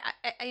 why?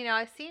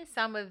 I've seen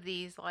some of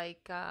these.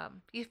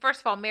 First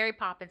of all, Mary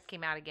Poppins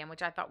came out again,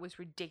 which I thought was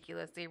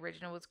ridiculous. The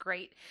original was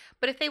great,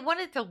 but if they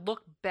wanted to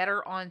look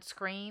better on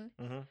screen,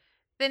 Mhm.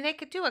 then they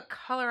could do a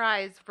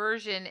colorized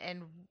version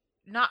and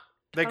not.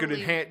 They could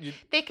totally- enhance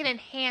They can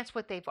enhance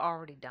what they've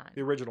already done.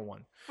 the original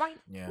one. Right.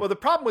 Yeah. Well, the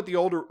problem with the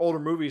older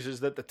movies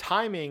is that the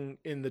timing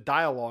in the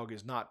dialogue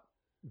is not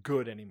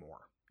good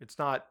anymore. It's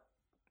not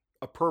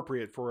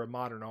appropriate for a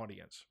modern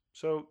audience.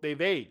 So they've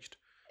aged.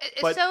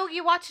 But- So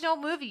you watch an old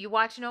movie. You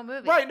watch an old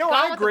movie. Right, no, Gone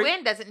I with agree. the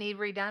Wind doesn't need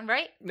redone,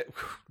 right?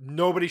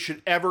 Nobody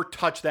should ever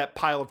touch that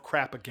pile of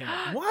crap again.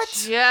 what?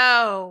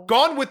 Joe.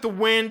 Gone with the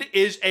Wind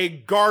is a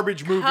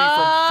garbage movie from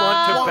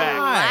front to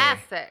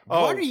back. Classic.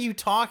 Oh. What are you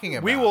talking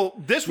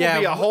about? This will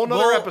be a whole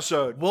nother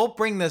episode. We'll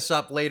bring this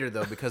up later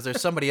though, because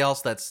there's somebody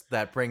else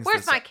that brings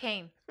Where's this my up.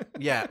 cane?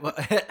 Yeah. Well,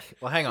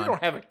 hang You on.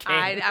 don't have a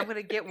cane. I'm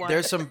gonna get one.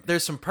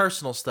 There's some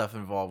personal stuff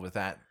involved with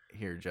that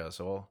here, Joe.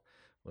 So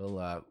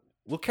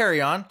we'll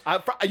carry on.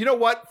 You know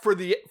what? For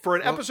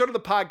an episode of the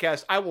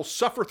podcast, I will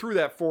suffer through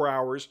that 4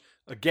 hours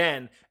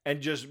again and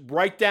just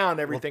write down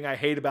everything I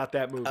hate about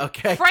that movie.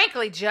 Okay.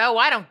 Frankly, Joe,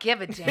 I don't give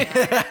a damn.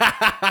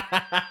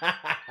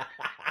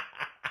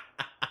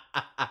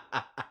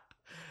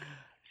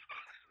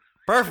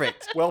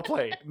 Perfect. Well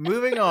played.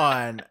 Moving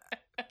on.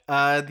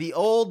 The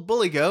old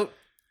bully goat,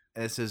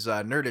 this is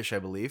Nerdish, I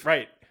believe,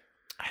 Right.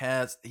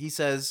 he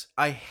says,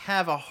 I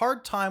have a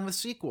hard time with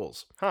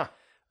sequels. Huh.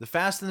 The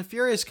Fast and the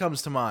Furious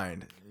comes to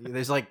mind.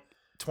 There's like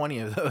 20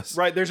 of those.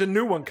 Right. There's a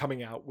new one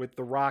coming out with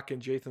The Rock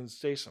and Jason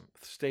Statham.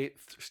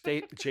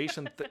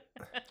 Jason.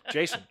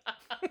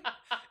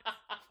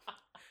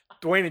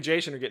 Dwayne and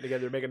Jason are getting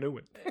together to make a new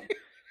one.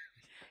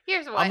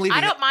 Here's what I'm leaving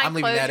I don't mind I'm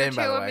leaving that closure in,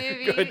 by to the a way.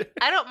 movie. Good.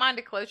 I don't mind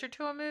a closure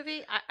to a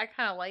movie. I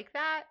kind of like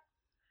that,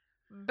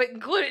 but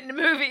include it in the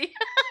movie.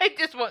 I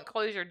just want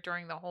closure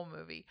during the whole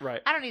movie. Right.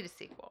 I don't need a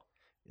sequel.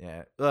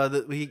 Yeah.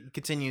 He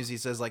continues. He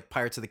says, like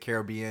Pirates of the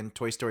Caribbean,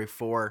 Toy Story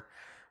 4.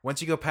 Once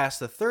you go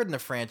past the third in the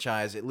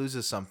franchise, it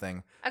loses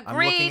something. I'm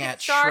Agreed. looking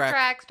at Star Shrek.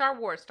 Trek, Star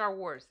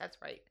Wars. That's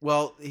right.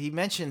 Well, he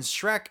mentions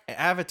Shrek,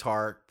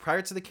 Avatar,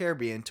 Pirates of the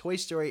Caribbean, Toy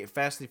Story,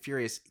 Fast and the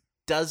Furious.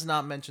 Does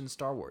not mention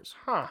Star Wars,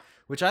 Huh.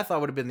 which I thought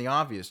would have been the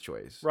obvious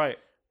choice. Right.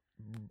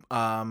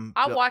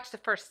 I'll watch the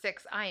first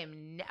 6. I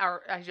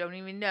don't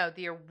even know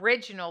the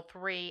original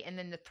 3, and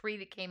then the 3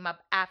 that came up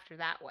after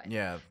that one.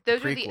 Yeah.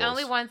 Those are the prequels.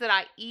 only ones that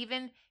I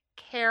even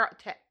care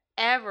to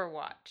ever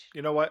watch.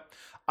 You know what?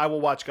 I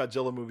will watch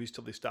Godzilla movies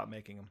till they stop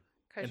making them.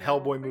 'Cause And you're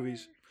Hellboy weird.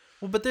 movies.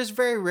 Well, but there's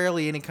very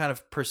rarely any kind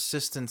of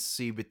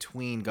persistency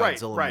between Right,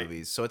 Godzilla right.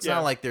 movies, so it's Yeah.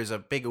 not like there's a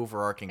big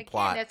overarching Again,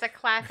 plot. that's a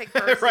classic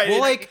versus Right.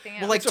 Well, everything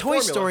else. like It's a Toy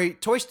formula.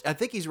 Story. I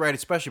think he's right,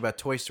 especially about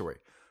Toy Story.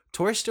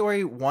 Toy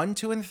Story 1,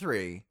 2, and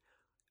 3.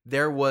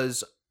 There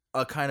was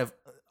a kind of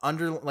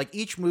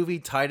each movie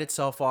tied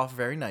itself off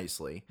very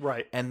nicely,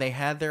 Right. and they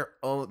had their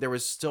own. There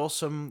was still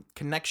some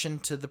connection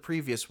to the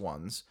previous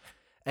ones,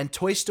 and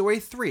Toy Story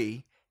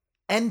 3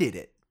 ended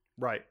it.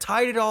 Right.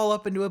 Tied it all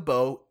up into a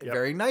bow, a Yep.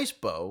 very nice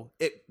bow.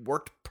 It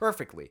worked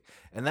perfectly.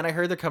 And then I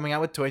heard they're coming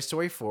out with Toy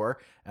Story 4,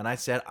 and I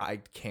said, I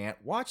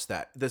can't watch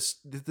that. The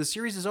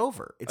series is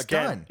over. It's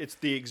Again, done. it's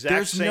the exact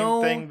There's same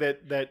no- thing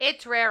that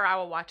It's rare I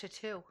will watch it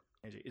too.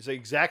 it's the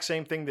exact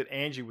same thing that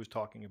Angie was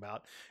talking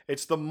about.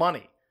 It's the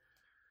money.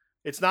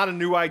 It's not a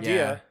new idea.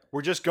 Yeah.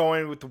 We're just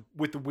going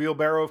with the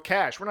wheelbarrow of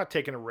cash. We're not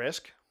taking a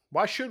risk.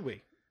 Why should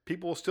we?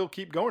 People will still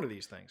keep going to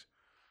these things.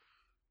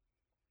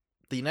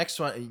 The next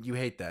one, you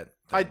hate that.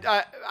 I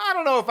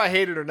don't know if I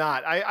hate it or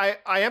not. I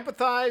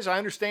empathize. I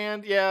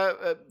understand.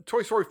 Yeah,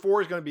 Toy Story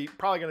 4 is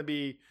probably going to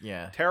be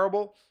yeah.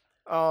 terrible.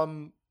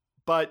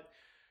 But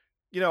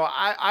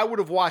I would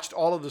have watched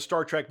all of the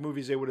Star Trek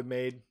movies they would have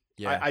made.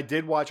 Yeah. I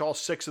did watch all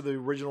 6 of the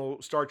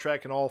original Star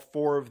Trek and all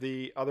 4 of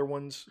the other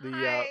ones.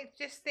 I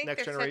just think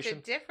Next there's Generation. such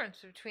a difference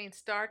between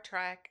Star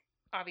Trek,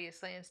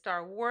 obviously, and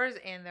Star Wars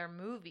and their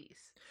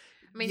movies.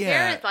 I mean,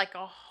 Yeah. there is like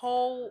a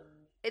whole.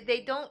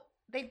 They don't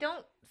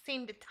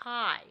seem to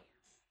tie.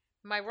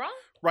 Am I wrong?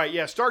 Right,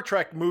 yeah. Star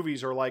Trek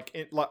movies are like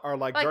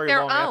Like very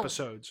their long own.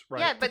 episodes, right?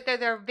 Yeah, but they're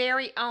their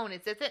very own.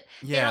 They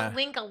Yeah. don't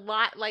link a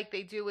lot like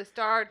they do with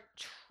Star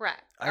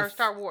Trek or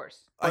Star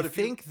Wars. I But if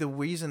you- think the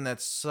reason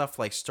that stuff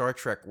like Star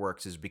Trek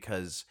works is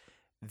because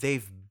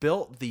they've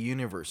built the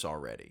universe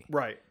already.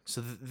 Right.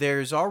 So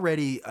there's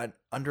already an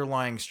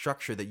underlying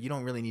structure that you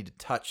don't really need to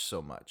touch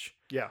so much.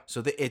 Yeah.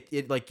 So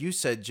it like you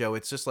said, Joe,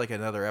 it's just like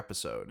another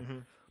episode.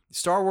 Mhm.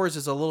 Star Wars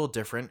is a little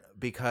different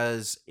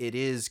because it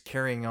is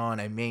carrying on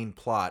a main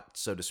plot,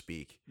 so to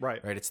speak.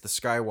 Right. Right? It's the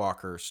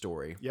Skywalker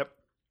story. Yep.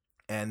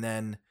 And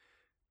then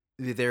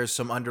there's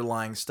some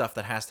underlying stuff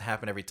that has to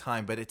happen every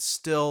time, but it's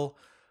still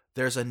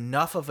there's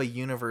enough of a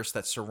universe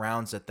that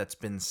surrounds it that's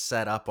been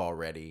set up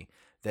already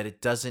that it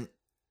doesn't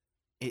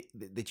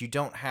that you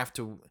don't have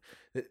to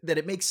that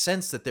it makes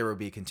sense that there would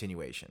be a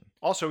continuation.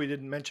 Also, we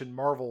didn't mention the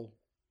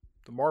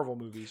Marvel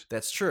movies.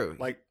 That's true.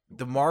 Like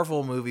the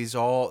Marvel movies,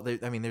 there's what,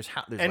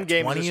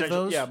 Endgame 20 is of essentially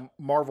those. yeah,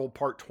 Marvel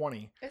Part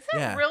 20. Is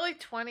there Yeah. really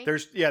 20?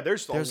 There's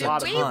There's a a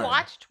lot Did of we ton.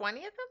 watch 20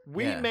 of them?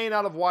 We Yeah. may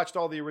not have watched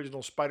all the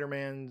original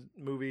Spider-Man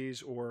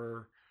movies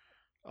or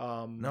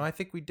No, I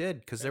think we did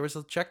because there was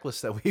a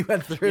checklist that we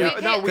went through. Yeah,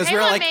 no, because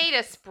Kayla made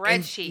a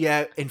spreadsheet.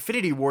 Yeah,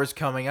 Infinity War's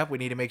coming up. We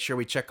need to make sure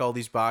we check all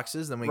these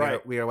boxes. Then we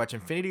Right. gotta watch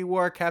Infinity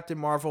War, Captain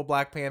Marvel,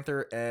 Black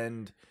Panther,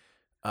 and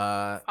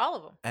All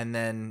of them.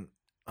 then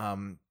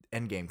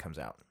Endgame comes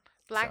out.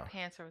 Black So.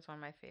 Panther was one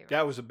of my favorites.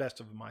 that was the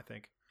best of them, I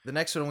think. The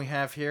next one we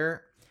have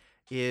here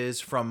is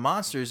from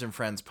Monsters and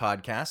Friends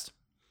podcast.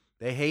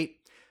 They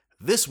hate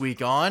this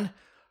week on.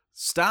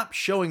 Stop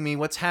showing me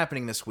what's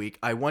happening this week.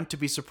 I want to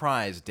be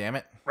surprised. Damn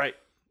it. Right.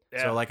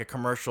 Yeah. So like a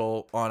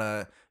commercial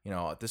on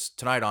this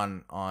tonight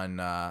on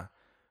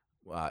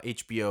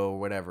HBO or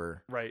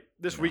whatever. right.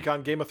 This week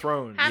on Game of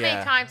Thrones. How Yeah.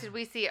 many times did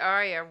we see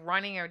Arya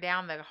running her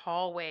down the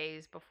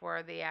hallways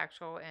before the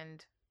actual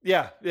end?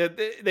 Yeah.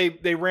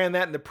 They ran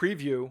that in the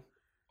preview.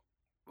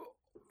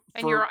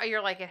 And For-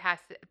 you're like, it has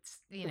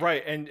to,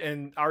 Right,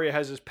 and Arya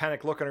has this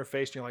panic look on her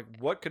face, and you're like,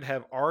 what could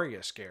have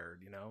Arya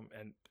scared,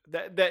 And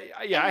Yeah, And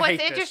I hate what's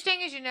this.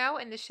 interesting is,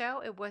 in the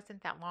show, it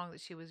wasn't that long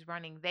that she was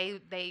running.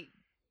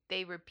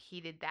 They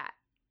repeated that,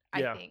 I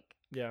Yeah. think,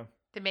 Yeah,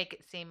 to make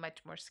it seem much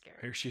more scary.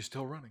 here she's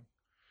still running.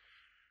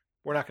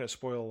 We're not going to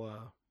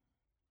spoil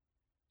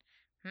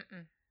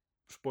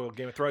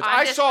Game of Thrones. I'm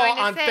I just saw going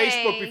to on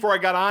Facebook say- before I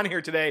got on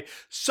here today,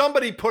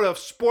 somebody put a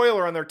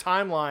spoiler on their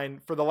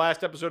timeline for the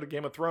last episode of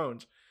Game of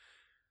Thrones.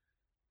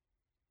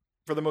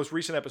 For the most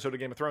recent episode of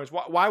Game of Thrones.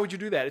 Why would you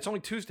do that? It's only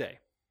Tuesday.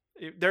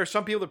 There are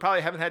some people that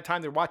probably haven't had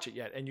time to watch it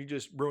yet, and you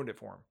just ruined it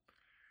for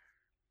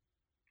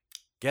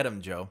Get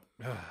him, Joe.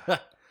 them.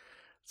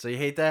 So you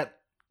hate that?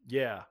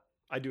 Yeah,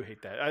 I do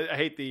hate that. I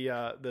hate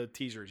the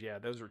teasers. Yeah,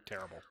 those are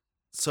terrible.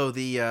 So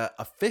the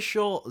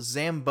official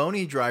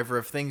Zamboni driver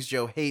of Things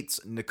Joe Hates,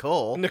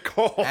 Nicole,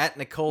 Nicole. at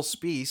Nicole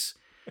Speece,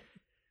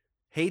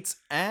 hates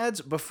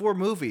ads before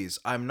movies.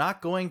 I'm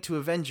not going to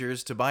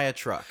Avengers to buy a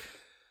truck.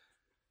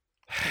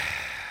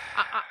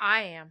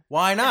 I am.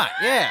 Why not?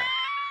 Yeah.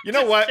 You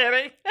know Just what?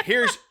 kidding.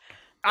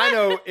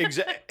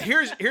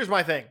 Here's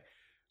my thing.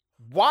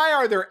 Why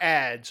are there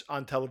ads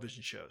on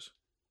television shows?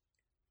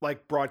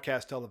 Like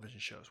broadcast television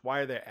shows. Why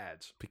are there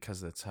ads?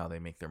 Because that's how they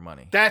make their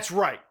money. That's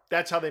right.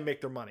 That's how they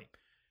make their money.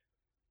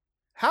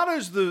 How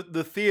does the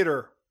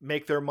theater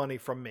make their money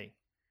from me?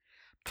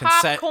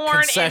 Popcorn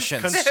and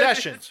concessions.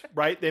 Concessions,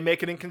 right? They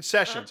make it in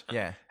concessions.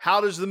 Yeah.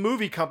 How does the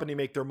movie company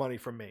make their money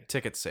from me?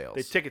 Ticket sales.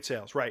 They ticket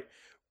sales, right?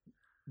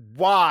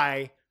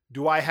 Why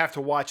do I have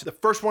to watch the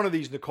first one of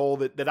these, Nicole,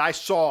 that I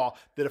saw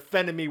that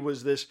offended me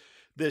was this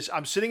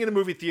I'm sitting in a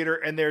movie theater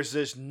and there's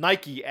this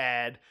Nike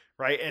ad,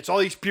 right? And it's all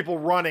these people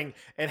running,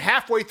 and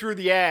halfway through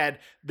the ad,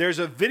 there's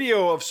a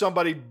video of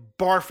somebody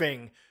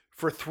barfing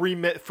for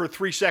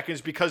 3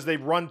 seconds because they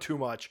run too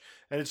much,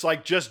 and it's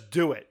like, just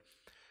do it,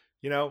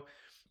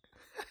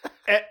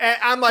 and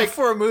I'm like,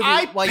 Before a movie,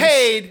 while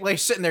you're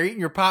sitting there eating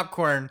your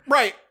popcorn.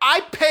 right,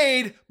 I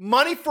paid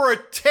money for a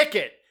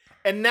ticket.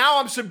 And now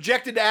I'm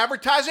subjected to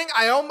advertising.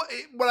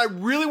 What I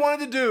really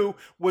wanted to do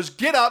was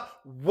get up,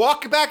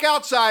 walk back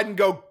outside, and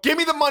go, give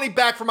me the money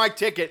back for my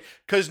ticket,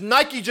 because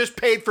Nike just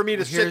paid for me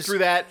to sit through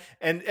that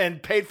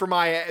and paid for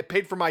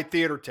my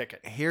theater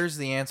ticket. Here's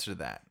the answer to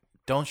that.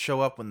 Don't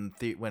show up when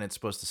it's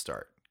supposed to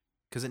start,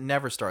 because it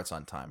never starts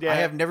on time. Yeah. I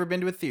have never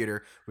been to a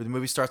theater where the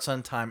movie starts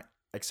on time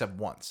except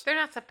once. They're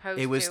not supposed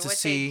It was to. to What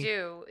see- they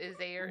do is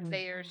they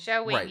are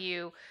showing Right.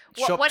 you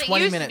Show up what it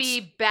 20 used minutes.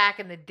 to be back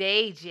in the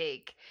day,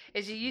 Jake.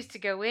 Is you used to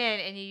go in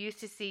and you used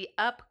to see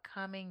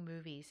upcoming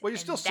movies. Well, you and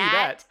still see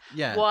that.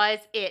 Yeah. was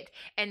it.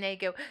 And they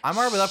go, I'm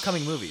all right with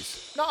upcoming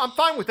movies. No, I'm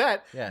fine with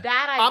that. Yeah.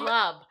 that I I'm-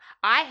 love.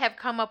 I have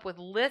come up with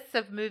lists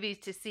of movies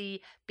to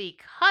see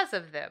because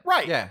of them.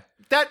 Right. Yeah.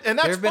 That's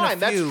There've been a fine.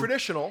 That's few-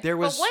 traditional. There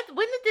was But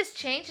when did this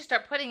change to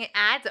start putting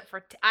ads up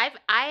for? I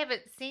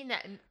haven't seen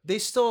that. they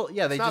still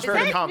they not just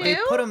very put common. they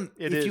new? put them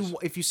It if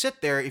is. you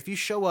sit there, if you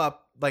show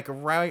up like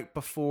right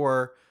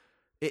before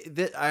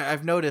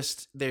I've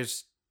noticed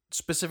there's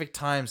specific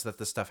times that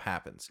this stuff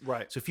happens.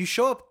 Right. So if you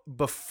show up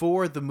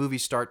before the movie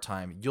start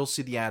time, you'll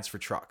see the ads for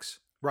trucks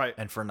Right.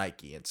 and for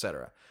Nike,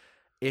 etc.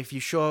 If you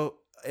show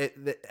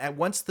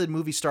once the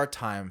movie start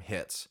time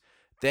hits,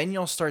 then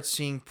you'll start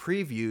seeing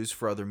previews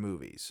for other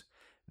movies.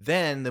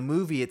 Then the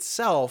movie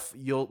itself,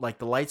 you'll like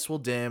the lights will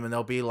dim and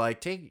they'll be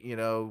like,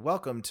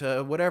 welcome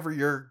to whatever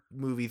your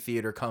movie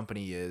theater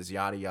company is,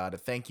 yada yada.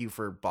 Thank you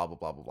for blah blah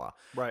blah blah blah.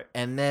 Right.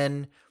 And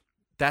then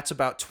that's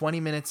about 20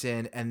 minutes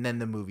in, and then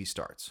the movie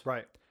starts.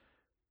 Right.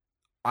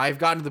 I've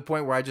gotten to the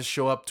point where I just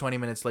show up 20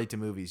 minutes late to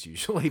movies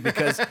usually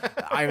because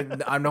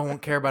I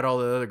don't care about all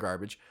the other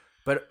garbage.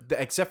 But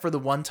except for the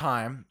one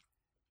time,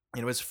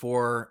 it was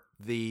for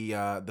the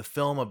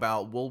film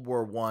about World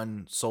War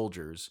I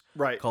soldiers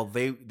Right. called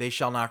They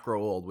Shall Not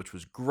Grow Old, which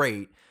was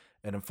great.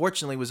 And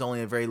unfortunately was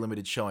only a very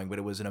limited showing, but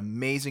it was an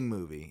amazing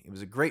movie. It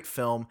was a great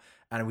film.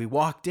 And we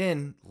walked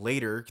in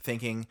later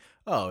thinking,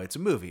 oh, it's a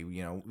movie.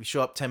 We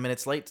show up 10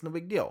 minutes late, it's no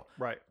big deal.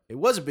 Right. It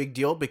was a big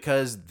deal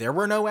because there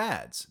were no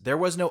ads. There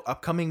was no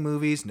upcoming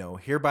movies, no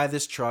Here Buy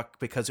This Truck,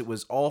 because it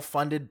was all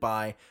funded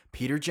by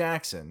Peter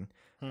Jackson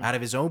out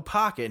of his own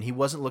pocket, and he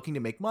wasn't looking to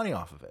make money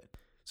off of it.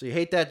 So you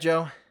hate that,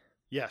 Joe?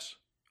 Yes.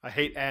 I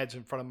hate ads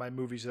in front of my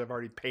movies that I've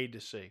already paid to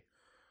see.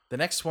 The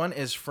next one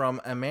is from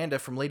Amanda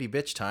from Lady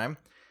Bitch Time.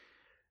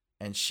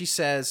 And she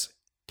says,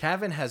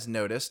 Kevin has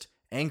noticed,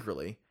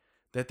 angrily,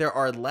 that there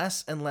are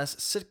less and less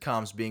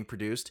sitcoms being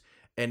produced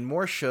and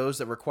more shows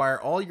that require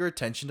all your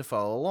attention to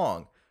follow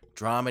along.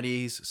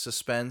 Dramedies,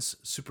 suspense,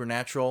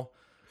 supernatural.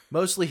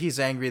 Mostly he's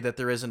angry that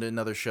there isn't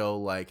another show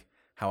like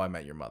How I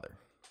Met Your Mother.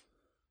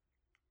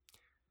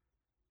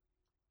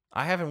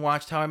 I haven't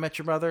watched How I Met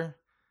Your Mother,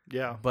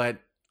 Yeah. but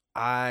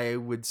I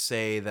would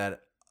say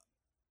that,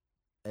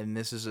 and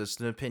this is just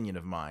an opinion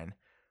of mine,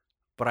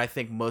 but I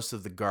think most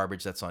of the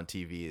garbage that's on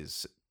TV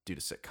is due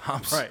to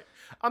sitcoms. Right.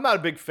 I'm not a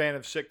big fan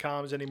of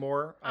sitcoms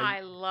anymore.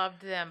 I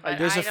loved them, but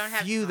There's I a don't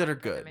have few that time are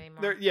for them good.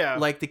 anymore. yeah.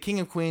 Like The King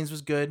of Queens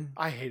was good.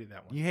 I hated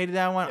that one. You hated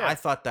that one? Yeah. I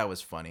thought that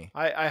was funny.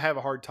 I have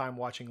a hard time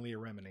watching Leah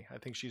Remini. I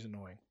think she's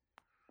annoying.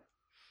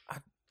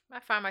 I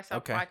find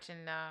myself Okay.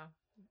 watching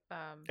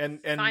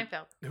And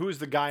Seinfeld. who's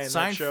the guy in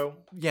that show?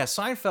 Yeah,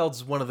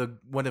 Seinfeld's one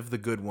of the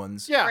good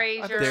ones. Yeah,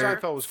 Frasier. I think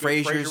Seinfeld was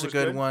good. Frasier's a was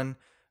good one.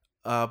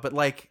 But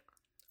like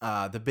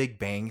The Big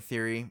Bang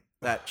Theory,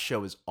 that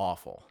show is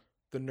awful.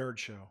 The Nerd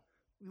Show.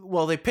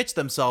 Well, they pitch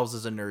themselves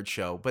as a nerd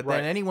show, but Right.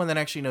 then anyone that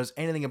actually knows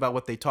anything about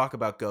what they talk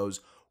about goes,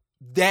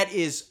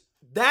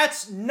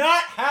 that's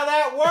not how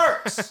that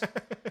works.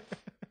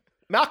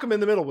 Malcolm in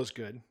the Middle was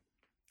good.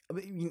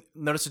 You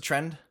notice a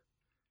trend?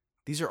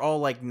 These are all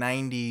like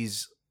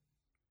 90s,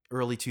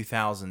 early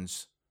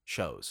 2000s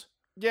shows.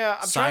 Yeah,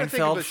 I'm trying to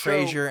think of Seinfeld, a show.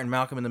 Frasier, and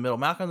Malcolm in the Middle.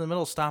 Malcolm in the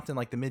Middle stopped in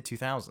like the mid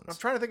 2000s. I'm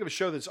trying to think of a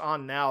show that's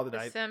on now that The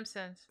I.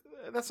 Simpsons.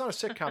 That's not a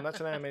sitcom. That's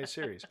an animated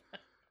series.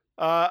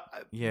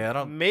 Yeah, I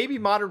don't. Maybe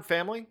Modern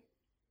Family,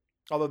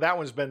 although that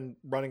one's been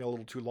running a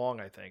little too long.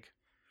 I think.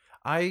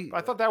 I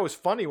thought that was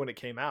funny when it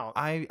came out.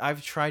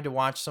 I've tried to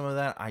watch some of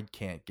that. I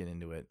can't get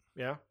into it.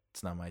 Yeah,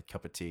 It's not my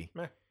cup of tea.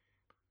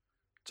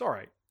 it's all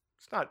right.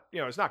 It's not.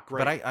 It's not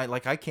great.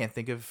 But I can't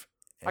think of.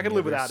 I can any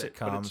live other without it.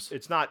 But sitcoms.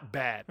 it's not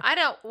bad. I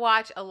don't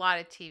watch a lot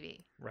of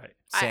TV. Right.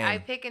 I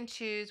Same. pick and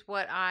choose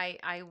what I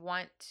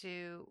want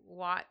to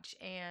watch,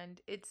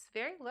 and it's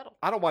very little.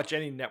 I don't watch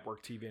any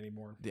network TV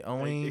anymore. The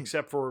only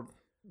except for,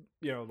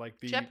 like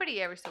the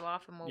Jeopardy every so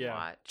often we'll Yeah.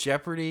 watch.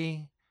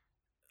 Jeopardy,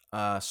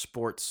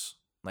 sports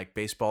like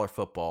baseball or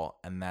football,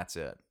 and that's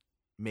it.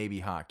 Maybe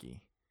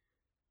hockey.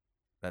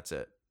 That's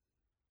it.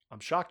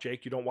 I'm shocked,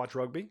 Jake. You don't watch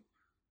rugby?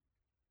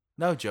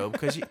 No, Joe,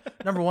 because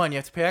number one, you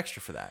have to pay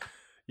extra for that,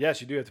 Yes,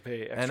 you do have to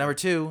pay extra. and number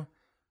two,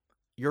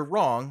 you're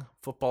wrong.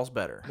 Football's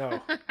better. No,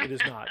 it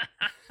is not.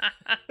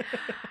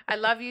 I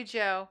love you,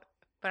 Joe,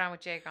 but I'm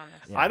with Jake on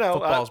this. Yeah, I know,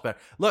 football's better.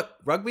 Look,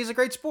 rugby's a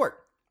great sport,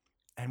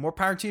 and more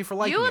power to you for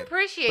liking You it.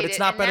 appreciate but it. it's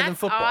not and better than that's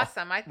football.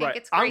 Awesome. I think Right.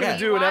 it's I'm great. going that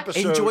to you do an watch.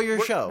 episode. Enjoy your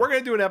we're- show. We're going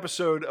to do an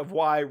episode of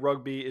why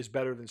rugby is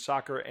better than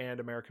soccer and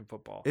American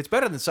football. It's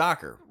better than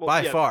soccer Well,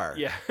 by yeah, far.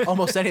 yeah.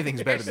 Almost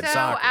anything's better You're than so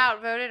soccer.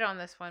 outvoted on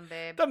this one,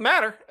 babe. Doesn't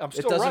matter. I'm It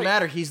still doesn't right.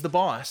 matter. He's the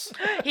boss.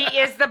 He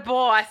is the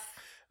boss.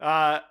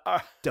 The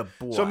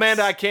boss. So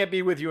Amanda, I can't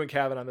be with you and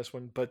Kevin on this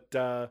one, but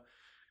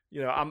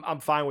I'm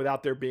fine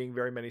without there being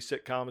very many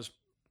sitcoms.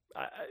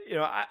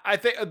 I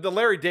think the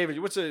Larry David,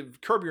 what's a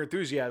Curb Your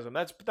Enthusiasm?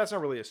 That's not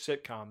really a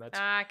sitcom.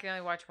 I can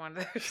only watch one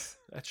of those.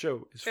 That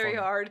show is Very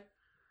funny. hard.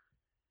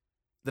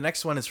 The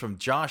next one is from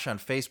Josh on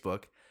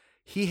Facebook.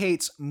 He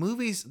hates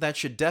movies that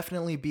should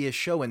definitely be a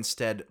show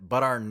instead,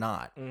 but are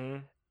not.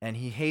 Mhm. And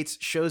he hates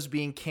shows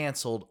being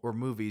canceled or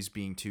movies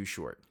being too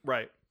short.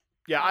 Right.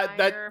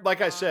 Yeah.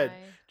 Like I said,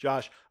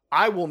 Josh,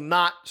 I will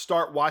not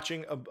start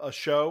watching a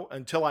show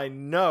until I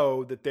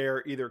know that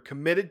they're either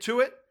committed to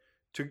it,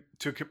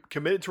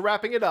 committed to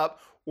wrapping it up,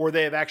 or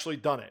they have actually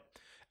done it.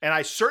 And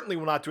I certainly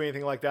will not do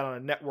anything like that on a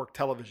network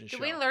television show.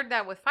 We learned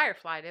that with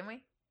Firefly, didn't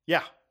we?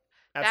 Yeah,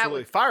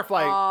 absolutely. was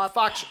Firefly,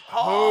 Fox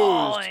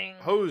appalling.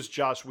 hosed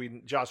Joss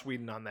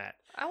Whedon on that.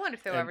 I wonder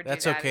if they'll And ever do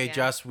that's that okay. again.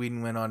 Joss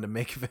Whedon went on to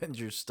make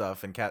Avengers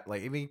stuff and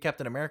even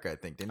Captain America, I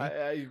think, didn't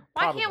he?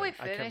 Why can't we I can't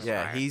finish remember.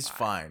 yeah, he's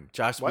Firefly. fine.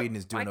 Joss What? Whedon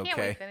is Why doing can't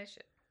we okay. finish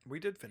it? We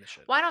did finish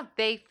it. Why don't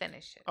they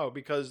finish it? Oh,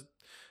 because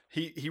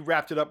he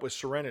wrapped it up with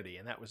Serenity,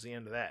 and that was the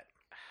end of that.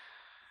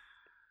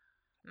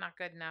 Not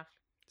good enough.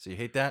 So you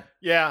hate that?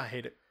 Yeah, I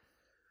hate it.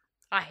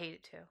 I hate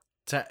it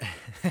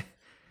too.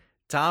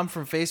 Tom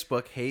from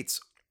Facebook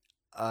hates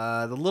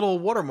the little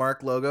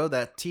watermark logo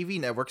that TV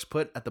networks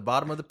put at the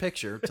bottom of the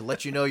picture to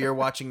let you know you're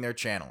watching their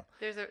channel.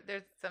 There's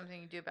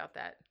something you do about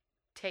that.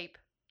 Tape.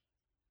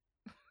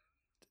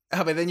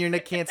 Oh, but then you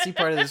can't see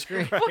part of the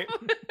screen. Right.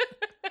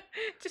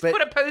 Just But-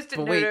 put a post-it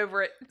but note wait.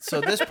 over it. So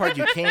this part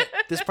you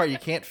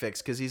can't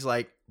fix because he's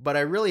like, but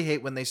I really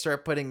hate when they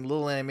start putting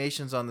little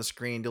animations on the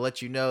screen to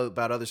let you know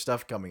about other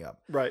stuff coming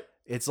up. Right.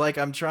 It's like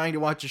I'm trying to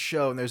watch a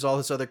show and there's all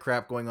this other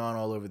crap going on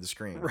all over the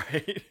screen.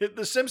 Right.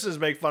 The Simpsons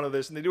make fun of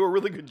this, and they do a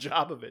really good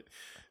job of it.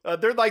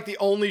 They're like the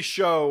only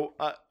show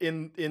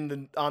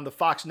on the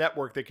Fox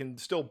network that can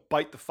still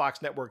bite the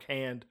Fox network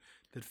hand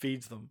that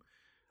feeds them.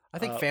 I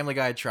think Family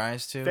Guy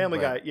tries to. Family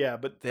but Guy, yeah,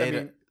 but They I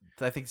mean,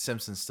 I think the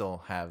Simpsons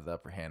still have the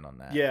upper hand on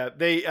that. yeah,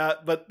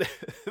 but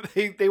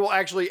they will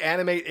actually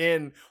animate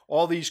in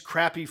all these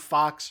crappy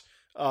Fox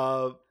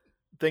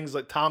things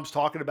that Tom's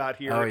talking about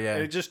here. Oh, yeah.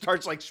 And it just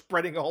starts like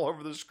spreading all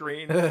over the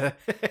screen.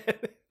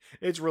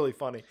 It's really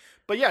funny.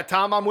 But yeah,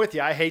 Tom, I'm with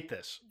you. I hate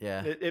this.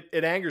 Yeah.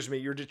 It angers me.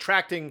 You're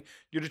detracting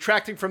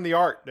from the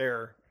art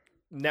there,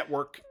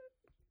 network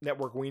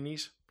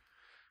weenies.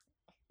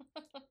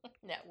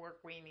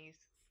 Network weenies.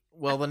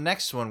 Well, the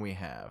next one we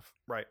have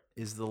Right.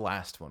 is the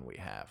last one we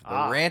have. The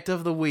Ah. rant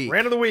of the week.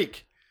 Rant of the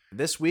week.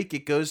 This week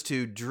it goes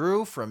to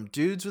Drew from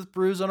Dudes with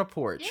Brews on a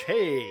Porch.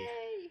 Hey.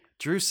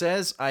 Drew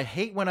says, I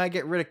hate when I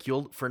get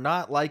ridiculed for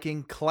not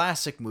liking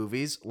classic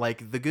movies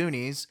like The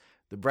Goonies,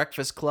 The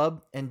Breakfast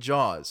Club, and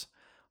Jaws.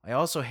 I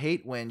also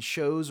hate when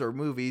shows or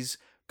movies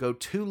go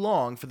too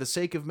long for the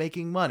sake of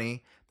making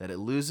money that it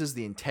loses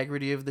the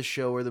integrity of the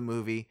show or the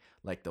movie,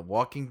 like The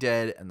Walking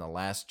Dead and The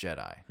Last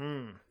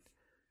Jedi.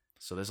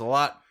 So there's a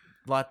lot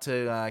to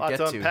Lots get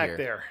to to unpack here.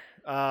 there.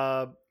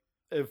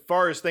 as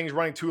far as things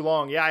running too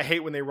long, yeah, I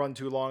hate when they run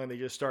too long and it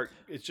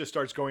just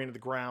starts going into the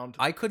ground.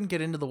 I couldn't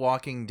get into The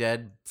Walking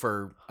Dead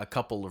for a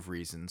couple of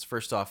reasons.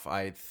 First off,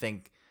 I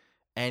think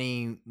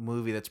any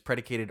movie that's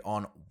predicated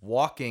on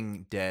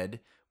walking dead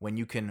when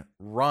you can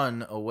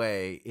run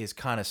away is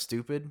kind of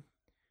stupid.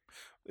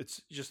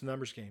 It's just a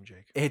numbers game,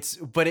 Jake.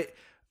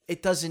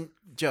 It doesn't,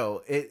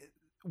 Joe.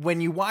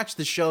 When you watch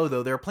the show,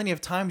 though, there are plenty of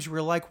times where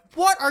you're like,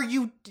 "What are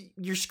you?"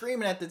 You're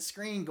screaming at the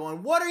screen,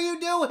 going, "What are you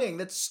doing?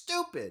 That's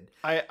stupid."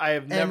 I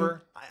have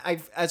never.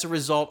 As a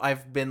result,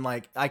 I've been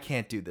like, I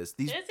can't do this.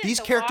 These Isn't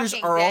The characters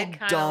Walking are all Dead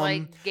kinda dumb.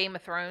 like Game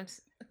of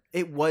Thrones.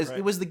 It was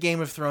Right. the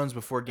Game of Thrones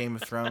before Game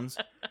of Thrones.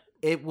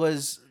 It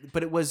was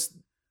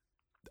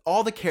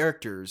all the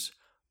characters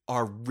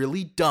are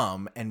really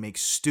dumb and make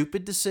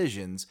stupid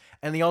decisions,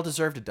 and they all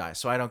deserve to die.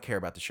 So I don't care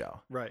about the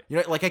show. Right. You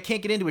know, like I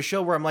can't get into a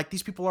show where I'm like,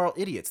 these people are all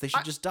idiots. They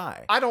should just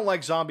die. I don't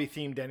like zombie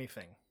themed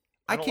anything.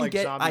 I don't can like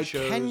zombie I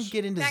shows. can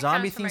get into That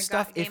zombie comes from themed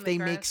stuff Game if of they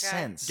Thrones make guy.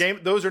 sense.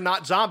 Those are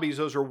not zombies.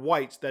 Those are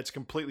whites. That's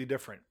completely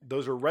different.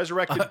 Those are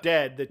resurrected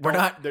dead. That We're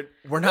don't- not. that-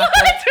 We're not.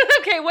 Gonna,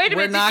 Okay, wait a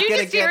We're minute. not Did you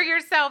gonna just hear get-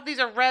 yourself? These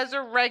are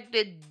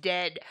resurrected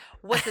dead.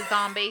 What's a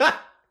zombie?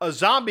 A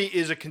zombie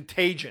is a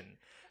contagion.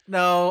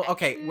 no.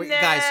 Okay, wait,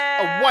 guys.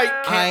 A white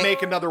can't I-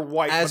 make another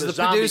white, As but a the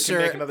zombie producer,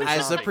 can make another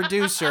as the zombie.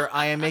 producer,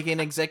 I am making an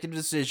executive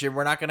decision.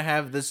 We're not going to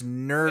have this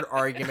nerd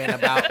argument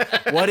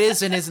about what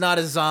is and is not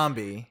a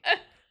zombie.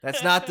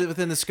 That's not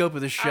within the scope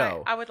of the All right,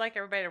 show. I would like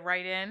everybody to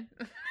write in.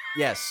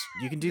 Yes,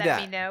 you can do Let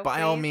that. me know,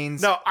 By all please.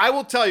 means. No, I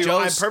will tell you,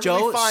 I'm perfectly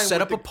Joe, fine set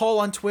with up a poll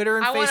on Twitter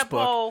and I want a Facebook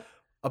poll.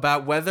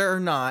 about whether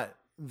or not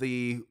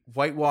the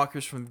White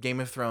Walkers from Game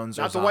of Thrones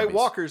are Not the White zombies.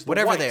 Walkers, the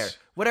whatever they are, whites.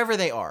 whatever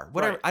they are,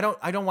 whatever. Right.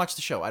 I don't watch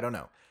the show. I don't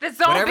know. The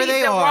Whatever zombies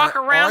they that are, walk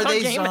around are on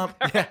they Game of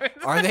yeah, Thrones.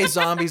 are they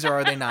zombies or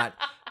are they not?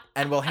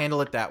 And we'll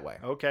handle it that way.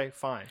 Okay,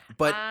 fine.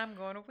 But I'm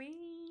gonna win.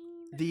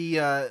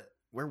 the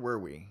where were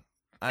we?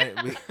 We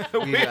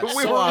We got were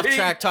so off reading-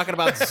 track talking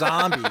about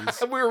zombies.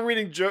 We were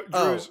reading Drew's.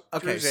 Okay,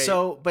 Drew's hate.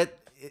 so but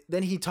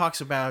then he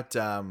talks about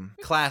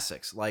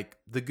classics like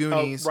The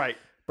Goonies, right.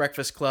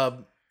 Breakfast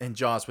Club, and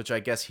Jaws, which I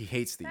guess he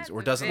hates these That's or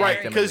a doesn't very- like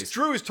Right, them. at because least.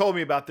 Drew has told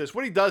me about this.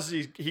 What he does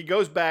is he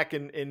goes back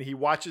and he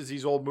watches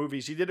these old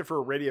movies. He did it for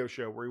a radio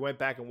show where he went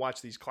back and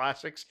watched these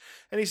classics.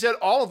 And he said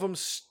all of them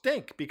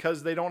stink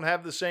because they don't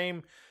have the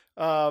same,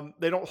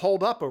 they don't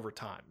hold up over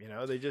time. You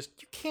know, they just,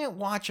 You can't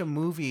watch a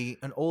movie,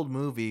 an old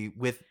movie,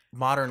 with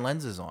modern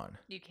lenses on.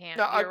 You can't.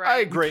 no, You're I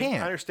right. agree.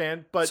 can't. I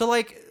understand. But So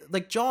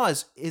like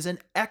Jaws is an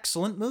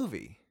excellent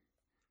movie.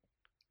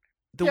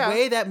 The Yeah.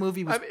 way that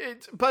movie was,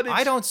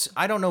 I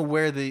I don't know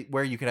where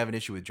you could have an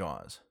issue with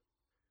Jaws.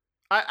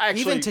 I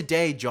actually, Even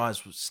today,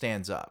 Jaws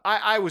stands up.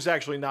 I was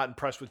actually not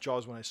impressed with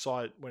Jaws when I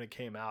saw it when it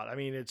came out. I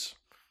mean, it's,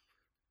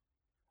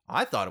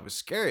 I thought it was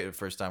scary the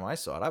first time I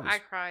saw it. I was I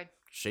cried.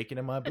 shaking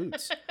in my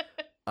boots.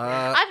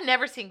 I've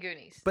never seen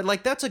Goonies. But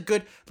like that's a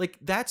good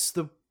that's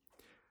the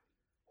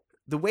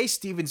way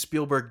Steven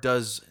Spielberg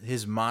does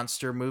his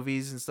monster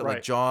movies and stuff like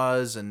Right.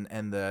 Jaws and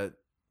the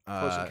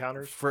Close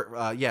Encounters?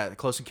 the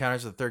Close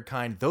Encounters of the Third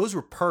Kind. Those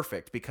were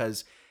perfect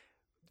because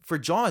for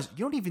Jaws,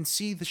 you don't even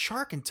see the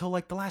shark until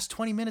like the last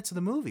 20 minutes of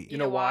the movie. You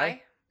know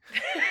why?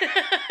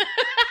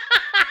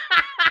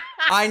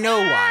 I know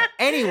why.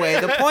 Anyway,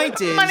 the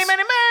point is money,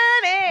 money,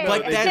 money. no,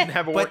 But they that- didn't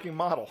have a but- working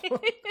model.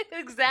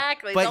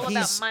 Exactly. It's but all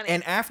he's about money.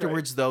 and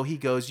afterwards though he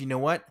goes, you know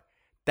what?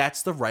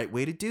 That's the right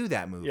way to do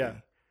that movie. Yeah.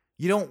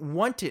 You don't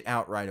want it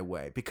out right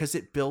away because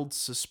it builds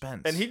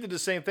suspense. And he did the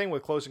same thing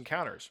with Close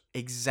Encounters.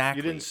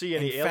 exactly. You didn't see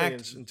any In fact,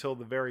 aliens until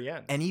the very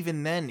end. and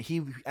even then,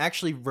 he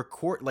actually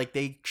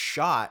they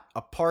shot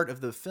a part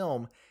of the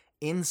film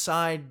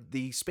inside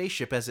the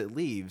spaceship as it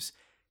leaves,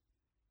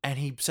 and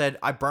he said,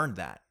 "I burned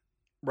that."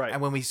 right.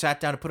 And when we sat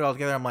down to put it all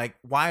together, I'm like,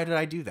 "Why did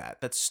I do that?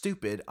 That's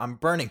stupid. I'm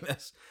burning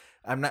this.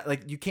 I'm not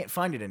like you can't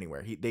find it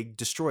anywhere. They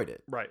destroyed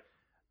it, right.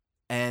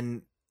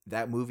 and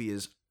that movie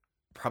is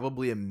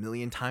probably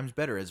 1,000,000 times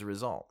better as a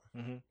result."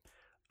 Mhm.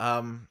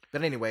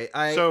 But anyway,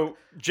 So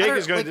Jake don't-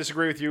 is going like, to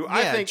disagree with you. yeah,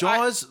 I think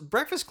Jaws,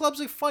 Breakfast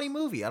Club's a funny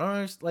movie. I don't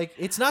know, like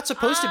it's not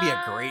supposed to be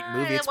a great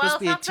movie. It's well, supposed to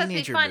be a not supposed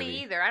teenager to be funny movie.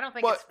 either. I don't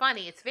think Well, it's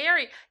funny. It's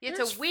very. It's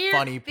there's a weird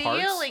funny parts.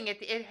 feeling. Of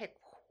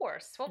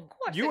course. Well, of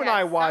course. you it and I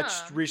has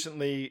watched some.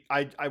 recently.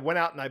 I went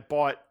out and I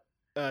bought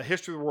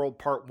History of the World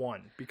Part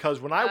 1 because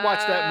when I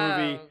watched that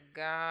movie, Oh,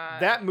 God.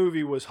 that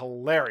movie was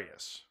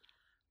hilarious.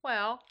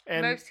 Well,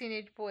 and- most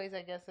teenage boys,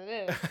 I guess it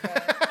is.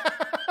 but-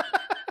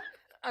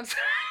 I'm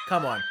sorry.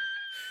 Come on.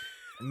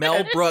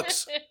 Mel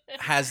Brooks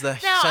has the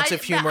No, sense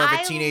of humor of a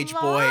I teenage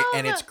boy,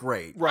 and love- it's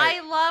great.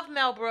 Right. I love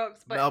Mel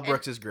Brooks, but Mel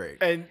Brooks is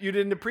great. And you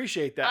didn't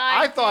appreciate that.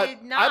 I thought did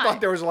I not. thought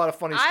there was a lot of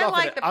funny I stuff in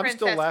like it. the I'm Princess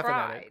still laughing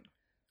Bride. at it.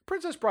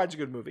 Princess Bride's a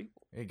good movie.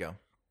 There you go.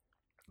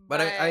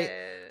 But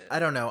I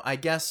don't know. I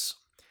guess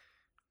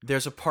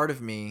there's a part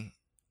of me,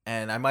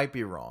 and I might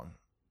be wrong.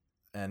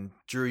 And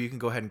Drew, you can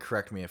go ahead and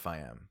correct me if I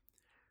am.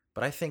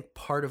 But I think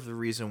part of the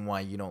reason why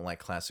you don't like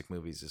classic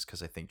movies is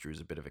because I think Drew's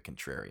a bit of a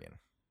contrarian.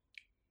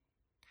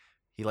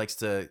 He likes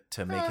to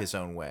make his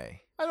own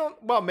way. I don't.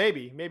 Well,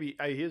 maybe he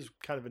is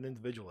kind of an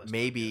individualist.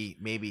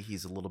 Maybe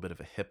he's a little bit of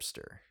a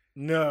hipster.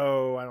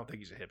 No, I don't think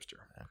he's a hipster.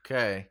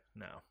 Okay.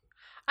 No.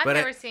 I've But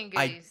never seen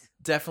I Goonies.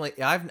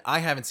 definitely, I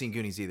haven't seen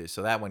Goonies either,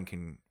 so that one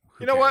can.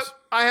 Who You know cares? what?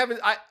 I haven't.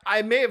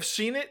 I may have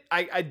seen it.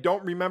 I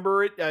don't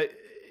remember it.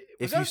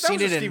 If that you've seen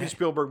was it a in- Steven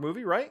Spielberg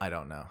movie, right? I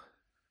don't know.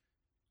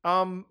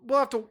 We'll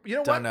have to. You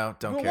know Don't what? know.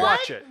 Don't We'll care.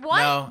 watch it. What,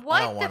 No, I what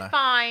don't wanna.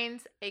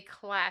 defines a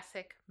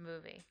classic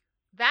movie?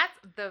 That's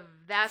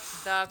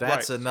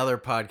That's another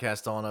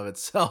podcast all in of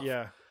itself.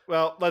 Yeah.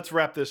 Well, let's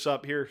wrap this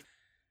up here.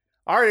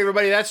 All right,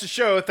 everybody, that's the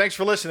show. Thanks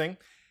for listening.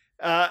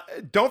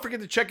 Don't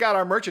forget to check out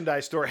our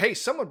merchandise store. Hey,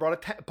 someone bought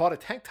a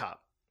tank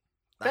top.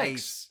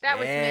 Thanks. Nice. That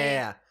was me.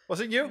 Yeah. Was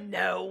it you?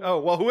 No. Oh,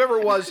 well, whoever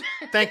it was,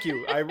 thank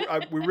you.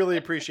 We really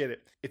appreciate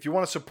it. If you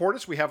want to support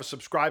us, we have a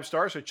Subscribe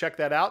Star, so check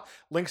that out.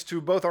 Links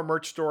to both our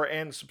merch store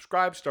and the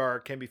Subscribe Star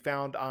can be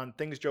found on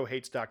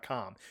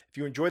thingsjoehates.com. If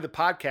you enjoy the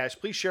podcast,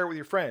 please share it with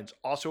your friends.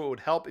 Also, it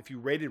would help if you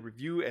rated,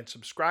 review, and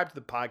subscribe to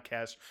the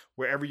podcast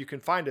wherever you can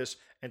find us,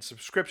 and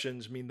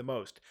subscriptions mean the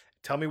most.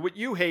 Tell me what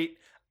you hate.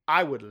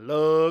 I would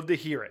love to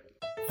hear it.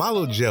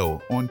 Follow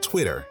Joe on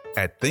Twitter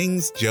at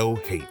Things Joe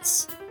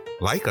Hates.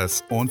 Like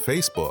us on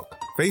Facebook,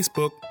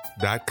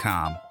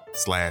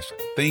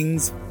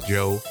 facebook.com/Things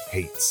Joe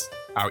Hates.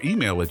 Our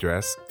email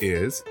address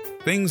is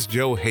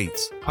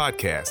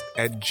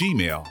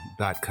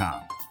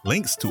thingsjoehatespodcast@gmail.com.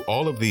 Links to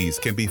all of these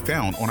can be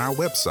found on our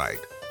website,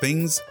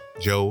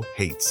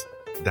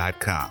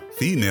 thingsjoehates.com.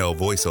 Female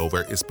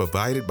voiceover is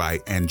provided by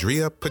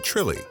Andrea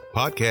Petrilli.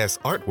 Podcast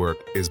artwork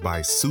is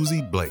by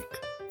Susie Blake.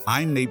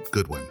 I'm Nate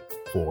Goodwin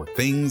for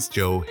Things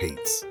Joe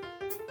Hates.